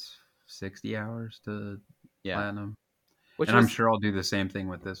around 60 hours to yeah, platinum, which and I'm was sure I'll do the same thing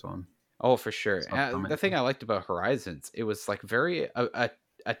with this one. oh for sure. It's upcoming. The thing I liked about Horizons, it was like very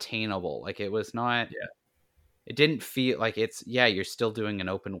attainable. Like it was not. Yeah, It didn't feel like it's yeah. You're still doing an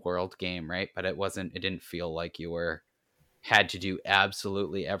open world game, right? But it wasn't. It didn't feel like you were had to do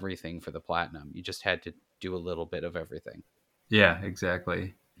absolutely everything for the platinum. You just had to do a little bit of everything. yeah,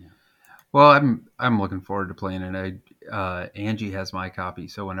 exactly. Yeah. Well, I'm looking forward to playing it. Angie has my copy,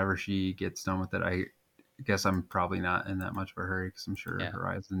 so whenever she gets done with it, I guess I'm probably not in that much of a hurry because I'm sure Yeah.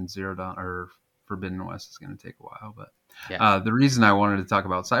 Horizon Zero Dawn or Forbidden West is going to take a while. But Yeah. the reason I wanted to talk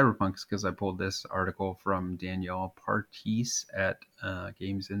about Cyberpunk is because I pulled this article from Danielle Partis at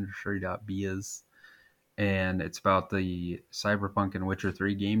gamesindustry.biz, and it's about the Cyberpunk and Witcher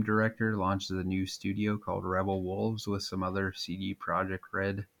 3 game director launches a new studio called Rebel Wolves with some other CD Projekt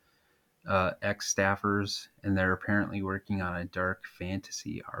Red ex staffers, and they're apparently working on a dark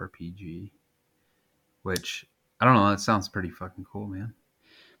fantasy RPG. Which I don't know. That sounds pretty fucking cool, man.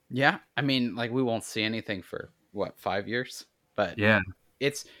 Yeah. I mean, like we won't see anything for what 5 years, but Yeah,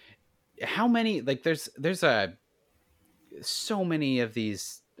 it's how many like there's a so many of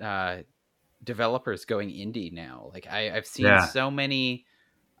these developers going indie now. Like I've seen yeah, so many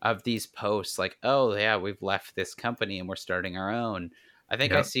of these posts like, oh yeah, we've left this company and we're starting our own. I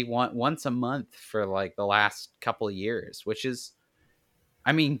think I yep, see once a month for like the last couple of years, which is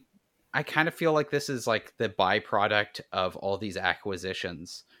I mean, I kind of feel like this is like the byproduct of all these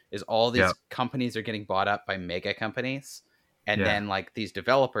acquisitions is all these yep, companies are getting bought up by mega companies, and yeah, then like these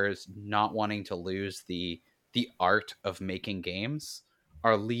developers not wanting to lose the art of making games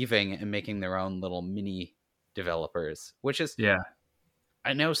are leaving and making their own little mini developers, which is yeah,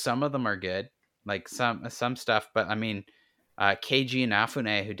 I know some of them are good. like some stuff, but I mean, Keiji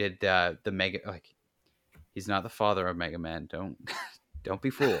Inafune, who did the Mega, like he's not the father of Mega Man. Don't don't be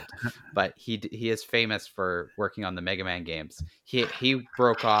fooled. But he is famous for working on the Mega Man games. He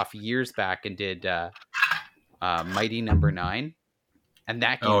broke off years back and did Mighty Number Nine, and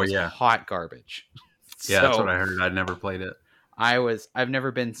that game Oh was yeah, hot garbage. yeah, that's what So I heard. I'd never played it. I've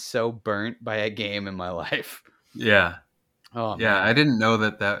never been so burnt by a game in my life. Yeah, Oh yeah, man. I didn't know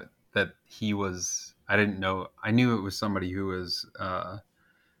that he was. I didn't know. I knew it was somebody who was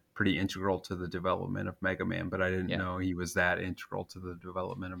pretty integral to the development of Mega Man, but I didn't Yeah. know he was that integral to the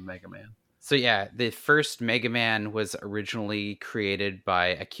development of Mega Man. So yeah, the first Mega Man was originally created by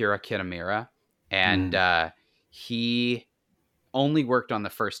Akira Kitamura, and Mm. he only worked on the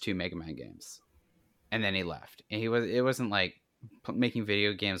first two Mega Man games, and then he left. And it wasn't like making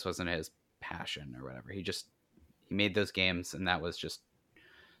video games wasn't his passion or whatever. He made those games, and that was just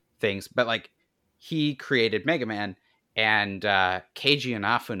things. But like he created Mega Man, and Keiji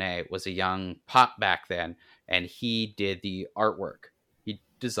Inafune was a young pop back then, and he did the artwork. He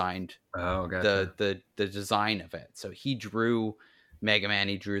designed Oh, gotcha. the design of it. So he drew Mega Man,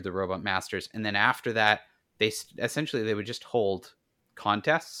 he drew the Robot Masters, and then after that, they would just hold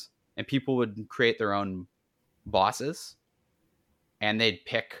contests, and people would create their own bosses, and they'd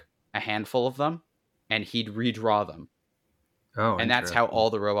pick a handful of them, and he'd redraw them, Oh, and that's how interesting. all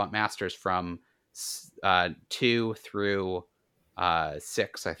the Robot Masters from 2 through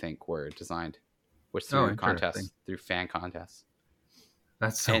 6, I think, were designed. Was Oh, through interesting. contests, through fan contests.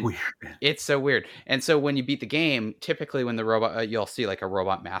 That's so And weird. it's so weird. And so when you beat the game, typically when the robot, you'll see like a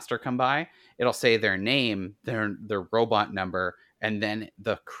robot master come by. It'll say their name, their robot number, and then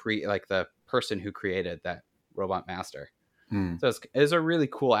like the person who created that robot master. Hmm. So it's a really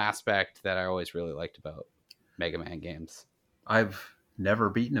cool aspect that I always really liked about Mega Man games. I've never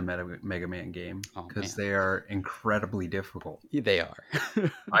beaten a Mega Man game Oh because man, they are incredibly difficult. they are.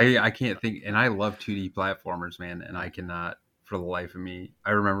 I can't think, and I love 2D platformers, man, and I cannot for the life of me.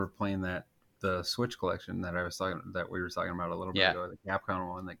 I remember playing the Switch collection that we were talking about a little bit Yeah. ago, the Capcom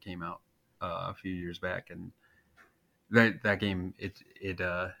one that came out a few years back, and that game it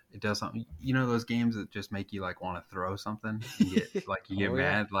does something. You know those games that just make you like want to throw something and you get Oh yeah.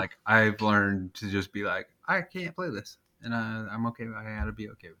 mad. Like I've learned to just be like, I can't play this, and I'm okay. I gotta be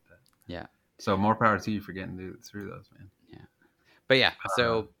okay with that. Yeah. So more power to you for getting through those, man. Yeah. But yeah, Uh,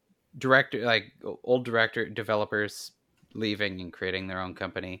 so director like old director developers leaving and creating their own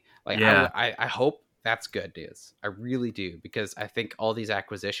company. Like yeah, I hope that's good news. I really do, because I think all these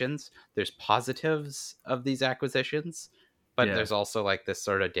acquisitions, there's positives of these acquisitions, but yeah, there's also like this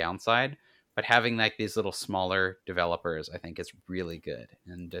sort of downside. But having like these little smaller developers, I think is really good,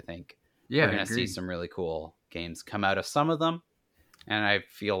 and I think yeah. we're I gonna see agree. some really cool games come out of some of them, and I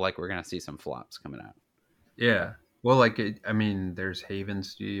feel like we're gonna see some flops coming out. Yeah. Well, I mean, there's Haven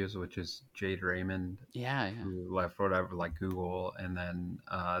Studios, which is Jade Raymond, Yeah, yeah. who left whatever, like Google, and then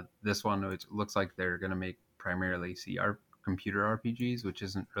this one, which looks like they're gonna make primarily computer RPGs, which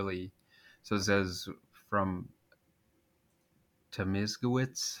isn't really. So it says from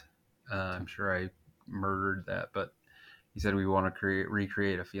Tamizgowitz. I'm sure I murdered that, but he said we want to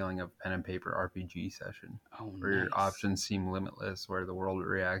recreate a feeling of pen and paper RPG session Oh, where your nice. options seem limitless, where the world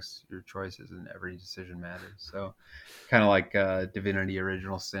reacts to your choices and every decision matters. So, kind of like Divinity: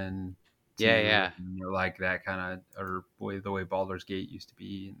 Original Sin Yeah, 2, yeah. like that kind of, or the way Baldur's Gate used to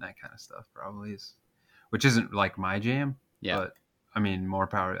be, and that kind of stuff probably is, which isn't like my jam, Yeah. but I mean, more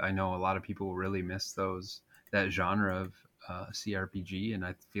power. I know a lot of people really miss that genre of CRPG, and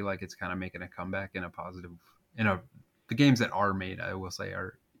I feel like it's kind of making a comeback in a positive. The games that are made, I will say,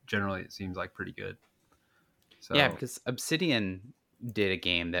 are generally, it seems like, pretty good. Yeah, So, because Obsidian did a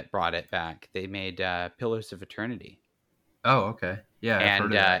game that brought it back. They made Pillars of Eternity. oh, okay, yeah, I've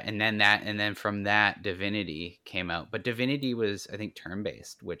heard of that. And then from that Divinity came out. But Divinity was, I think,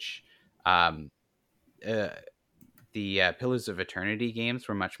 turn-based, which um uh, the Pillars of Eternity games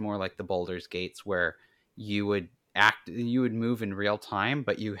were much more like the Baldur's Gates, where you would move in real time,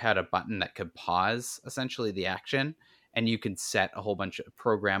 but you had a button that could pause essentially the action, and you could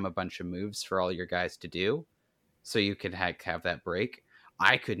program a bunch of moves for all your guys to do, so you could have that break.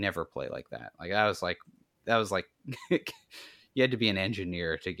 I could never play like that. Like that was like you had to be an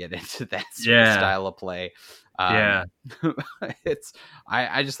engineer to get into that Yeah, style of play. yeah. Um, it's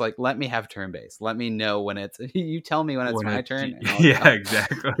I just like, let me have turn based. Let me know when it's you tell me when it's When my it's turn, and I'll yeah, go.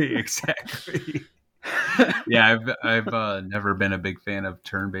 exactly, exactly. Yeah, I've never been a big fan of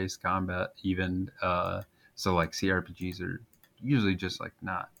turn-based combat. Even so, like CRPGs are usually just like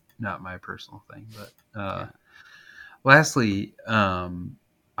not my personal thing. But Yeah. lastly,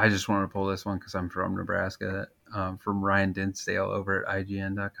 I just want to pull this one because I'm from Nebraska. From Ryan Dinsdale over at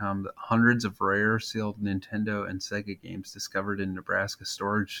IGN.com. Hundreds of rare sealed Nintendo and Sega games discovered in Nebraska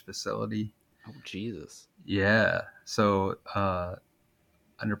storage facility. Oh, Jesus. Yeah. So a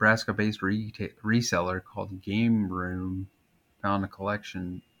Nebraska-based reseller called Game Room found the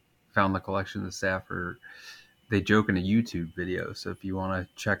collection. The staff are. They joke in a YouTube video. So if you want to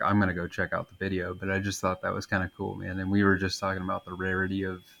check, I'm going to go check out the video. But I just thought that was kind of cool, man. And we were just talking about the rarity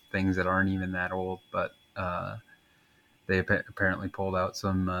of things that aren't even that old. But they apparently pulled out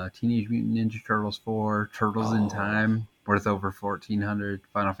some Teenage Mutant Ninja Turtles 4, Turtles in Time, worth over $1,400,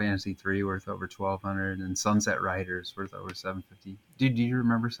 Final Fantasy 3 worth over $1,200, and Sunset Riders worth over $750. Dude, do you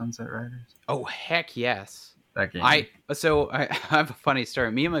remember Sunset Riders? Oh, heck yes. That game. I have a funny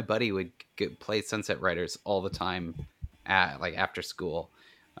story. Me and my buddy would play Sunset Riders all the time, after school,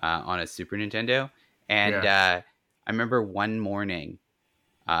 on a Super Nintendo. And I remember one morning,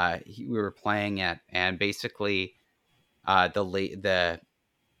 we were playing it, and basically, the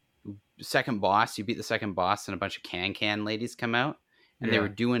second boss, you beat the second boss, and a bunch of can ladies come out, and they were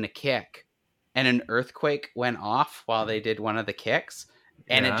doing a kick, and an earthquake went off while they did one of the kicks.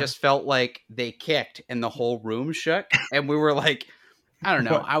 And it just felt like they kicked and the whole room shook. And we were like, I don't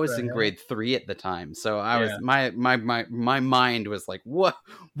know. I was in grade 3 at the time. So I was, my mind was like, what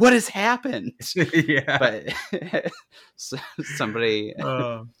has happened? Yeah. But somebody,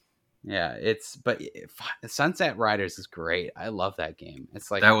 but Sunset Riders is great. I love that game. It's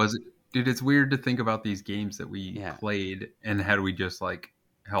like, dude, it's weird to think about these games that we played and had we just like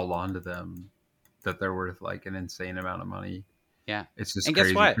held on to them, that they're worth like an insane amount of money. Yeah, it's just. And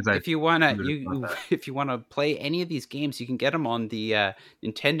crazy guess what? If you wanna play any of these games, you can get them on the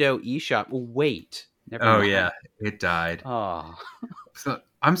Nintendo eShop. Wait, never mind. Yeah, it died. Oh, so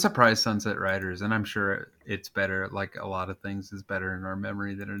I'm surprised Sunset Riders, and I'm sure it's better. Like a lot of things is better in our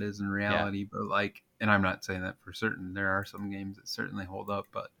memory than it is in reality. But like, and I'm not saying that for certain. There are some games that certainly hold up,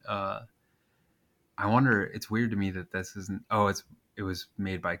 but I wonder. It's weird to me that this isn't. It was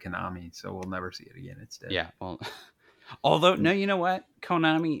made by Konami, so we'll never see it again. It's dead. Yeah, well. Although, no, you know what?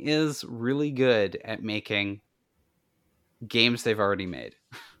 Konami is really good at making games they've already made.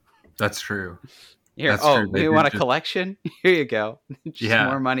 That's true. Here, you want a collection? Here you go. Just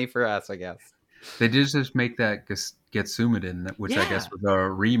more money for us, I guess. They did just make that Getsumiden, which I guess was a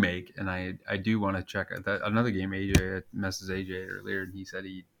remake, and I do want to check out that another game. AJ messaged AJ earlier, and he said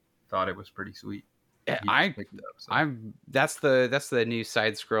he thought it was pretty sweet. That's the new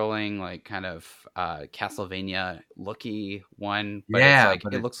side-scrolling, like kind of Castlevania looky one. But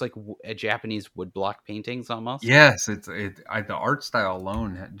it looks like a Japanese woodblock paintings almost. Yes, the art style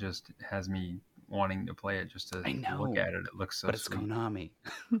alone just has me wanting to play it just to look at it. It looks so. But it's sweet. Konami.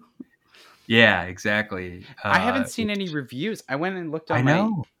 Yeah, exactly. I haven't seen any reviews. I went and looked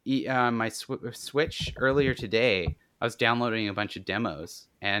on my Switch earlier today. I was downloading a bunch of demos,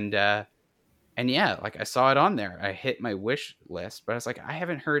 and yeah, like I saw it on there. I hit my wish list, but I was like, I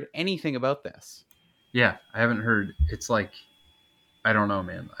haven't heard anything about this. Yeah, I haven't heard. It's like, I don't know,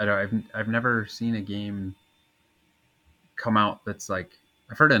 man. I've never seen a game come out that's like,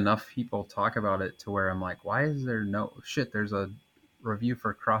 I've heard enough people talk about it to where I'm like, why is there no shit? There's a review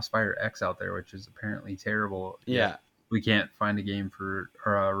for Crossfire X out there, which is apparently terrible. Yeah. We can't find a game or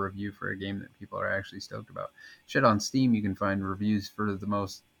a review for a game that people are actually stoked about. Shit, on Steam, you can find reviews for the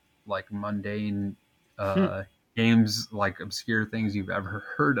most like mundane games, like obscure things you've ever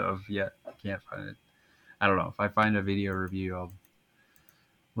heard of, yet I can't find it. I don't know. If I find a video review, I'll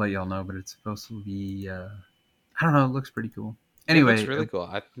let y'all know, but it's supposed to be I don't know, it looks pretty cool. Anyway, it looks really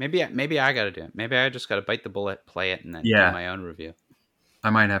cool. Maybe I gotta do it. Maybe I just gotta bite the bullet, play it, and then do my own review.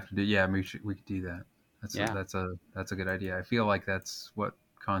 I might have to do we could do that. That's a good idea. I feel like that's what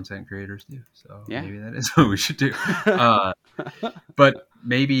content creators do, so maybe that is what we should do. But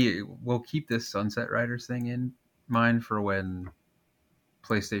maybe we'll keep this Sunset Riders thing in mind for when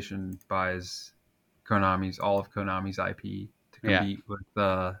PlayStation buys all of Konami's IP to compete with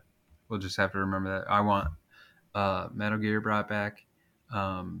we'll just have to remember that. I want Metal Gear brought back,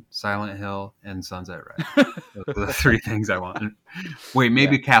 Silent Hill, and Sunset Riders. Those are the 3 things I want. Wait,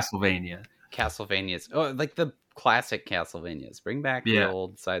 maybe Castlevania's like the classic Castlevanias. Bring back the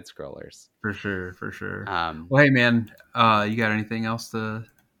old side scrollers. For sure. Well, hey man, you got anything else to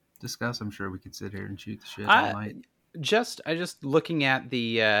discuss? I'm sure we could sit here and shoot the shit all night. I just looking at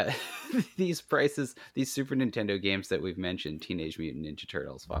the these prices, these Super Nintendo games that we've mentioned, Teenage Mutant Ninja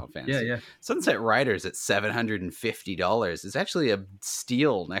Turtles, Final Fantasy. Yeah. Sunset Riders at $750 is actually a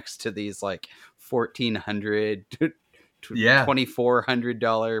steal next to these like $1,400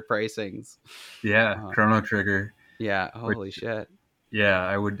 $2,400 pricings. Yeah, Chrono Trigger. Yeah, holy shit.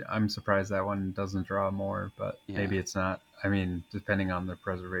 Yeah, I'm surprised that one doesn't draw more, but Yeah, maybe it's not. I mean, depending on the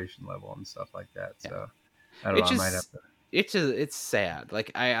preservation level and stuff like that. yeah. So I don't know. It's I might have just to. it's sad.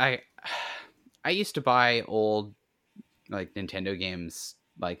 Like I used to buy old like Nintendo games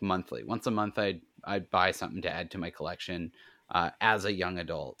like monthly. Once a month, I'd buy something to add to my collection as a young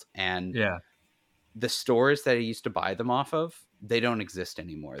adult, and Yeah, the stores that I used to buy them off of, they don't exist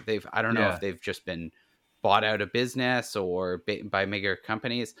anymore. I don't know if yeah, they've just been bought out of business or by bigger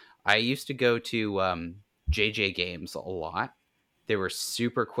companies. I used to go to JJ Games a lot. They were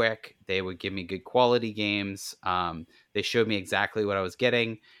super quick. They would give me good quality games. They showed me exactly what I was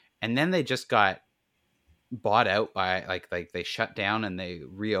getting, and then they just got bought out by like they shut down and they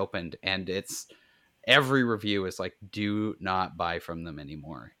reopened, and it's every review is like, do not buy from them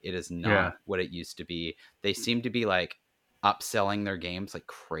anymore. It is yeah, not what it used to be. They seem to be like upselling their games like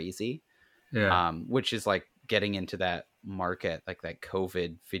crazy, yeah, which is like getting into that market, like that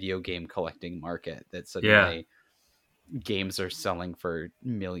COVID video game collecting market, that yeah. suddenly games are selling for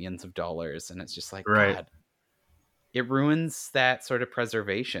millions of dollars. And it's just like, Right. God, it ruins that sort of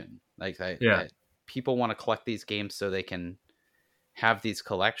preservation. Like Yeah, that people want to collect these games so they can have these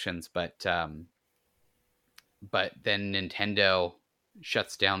collections, but then Nintendo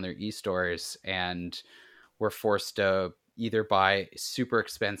shuts down their e-stores and we're forced to either buy super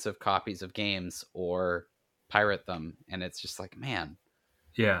expensive copies of games or pirate them, and it's just like, man,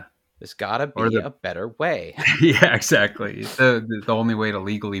 yeah. there's got to Or be the a better way. yeah, exactly. The only way to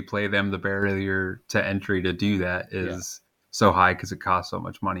legally play them, the barrier to entry to do that Yeah, is so high because it costs so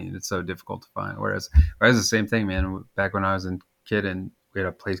much money and it's so difficult to find. Whereas the same thing, man. Back when I was a kid and we had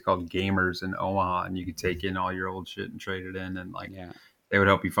a place called Gamers in Omaha, and you could take in all your old shit and trade it in, and like yeah, they would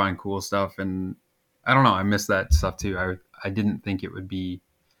help you find cool stuff. And I don't know, I miss that stuff too. I didn't think it would be.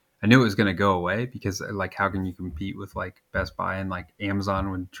 I knew it was going to go away because like how can you compete with like Best Buy and like Amazon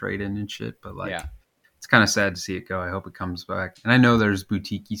would trade in and shit, but like yeah. it's kind of sad to see it go. I hope it comes back. And I know there's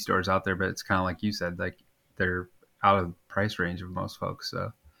boutique stores out there, but it's kind of like you said, like they're out of the price range of most folks.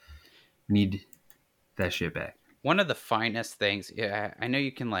 So we need that shit back. One of the finest things, yeah, I know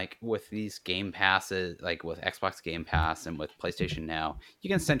you can like with these game passes, like with Xbox Game Pass and with PlayStation Now, you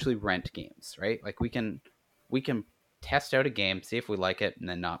can essentially rent games, right? Like we can test out a game, see if we like it, and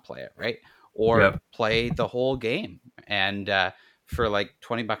then not play it, right? Or Yep. play the whole game and for like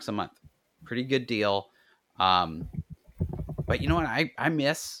 $20 a month, pretty good deal. Um, but you know what? I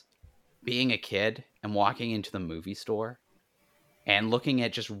miss being a kid and walking into the movie store and looking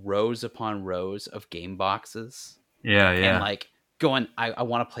at just rows upon rows of game boxes Yeah. and Yeah. like going, I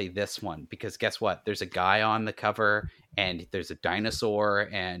want to play this one because guess what? There's a guy on the cover and there's a dinosaur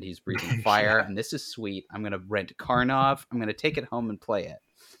and he's breathing fire Yeah. and this is sweet. I'm going to rent Karnov. I'm going to take it home and play it.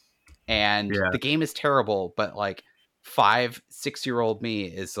 And Yeah. the game is terrible, but like 5, 6 year old me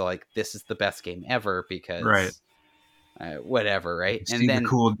is like, this is the best game ever Right. because whatever, right? You And see the then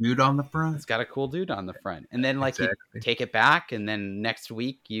cool dude on the front? it's got a cool dude on the front. And then like you Exactly. take it back and then next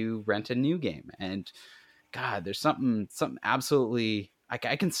week you rent a new game. And God, there's something absolutely I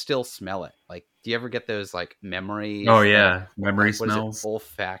can still smell it. Like, do you ever get those like Oh memories that yeah. Memory like what is it, smells.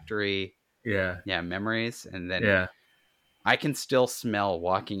 olfactory? Yeah. Yeah, memories. And then Yeah. I can still smell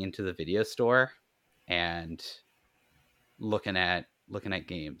walking into the video store and looking at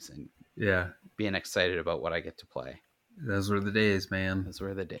games and Yeah. being excited about what I get to play. Those were the days, man. Those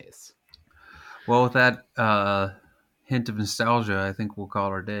were the days. Well, with that hint of nostalgia, I think we'll call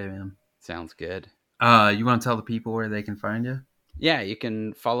it our day, man. Sounds good. You want to tell the people where they can find you? Yeah, you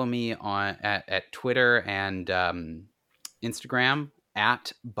can follow me on at Twitter and Instagram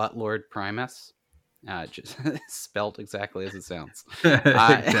at Butlord Primus. Just spelt exactly as it sounds. And,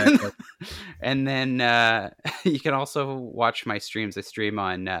 Exactly. and then you can also watch my streams. I stream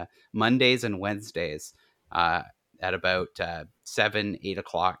on Mondays and Wednesdays at about 7, 8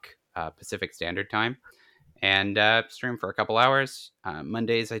 o'clock Pacific Standard Time, and stream for a couple hours.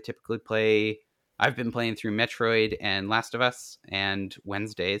 Mondays I typically play. I've been playing through Metroid and Last of Us, and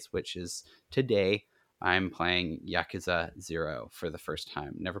Wednesdays, which is today, I'm playing Yakuza Zero for the first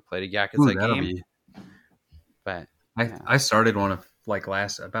time. Never played a Ooh, Yakuza that'll game, be. but I yeah, I started one of like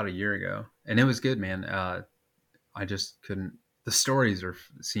last about a year ago, and it was good, man. I just couldn't. The stories are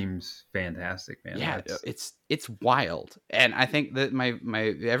seems fantastic, man. yeah, That's it's wild, and I think that my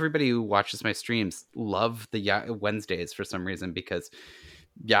everybody who watches my streams love the Wednesdays for some reason because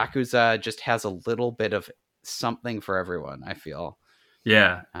Yakuza just has a little bit of something for everyone. I feel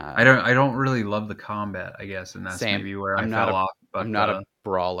yeah. uh, I don't really love the combat, I guess, and that's same. maybe where I I'm not fell a off. I'm But not a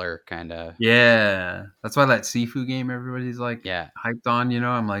brawler kind of. yeah, that's why that Sifu game everybody's like Yeah, hyped on. You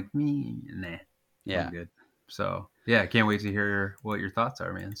know, I'm like me, nah, I'm yeah. good. So Yeah, I can't wait to hear what your thoughts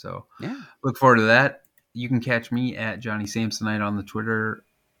are, man. So Yeah. look forward to that. You can catch me at Johnny Samsonite on the Twitter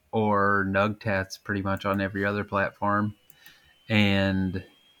or Nugtats pretty much on every other platform. And the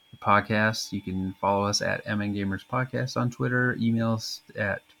podcast, you can follow us at MN Gamers Podcast on Twitter. Email us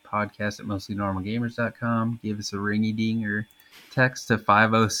at podcast@mostlynormalgamers.com. Give us a ringy ding or text to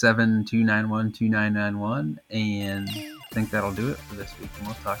 507-291-2991. And I think that'll do it for this week. And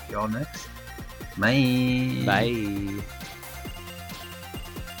we'll talk to y'all next. Bye. Bye.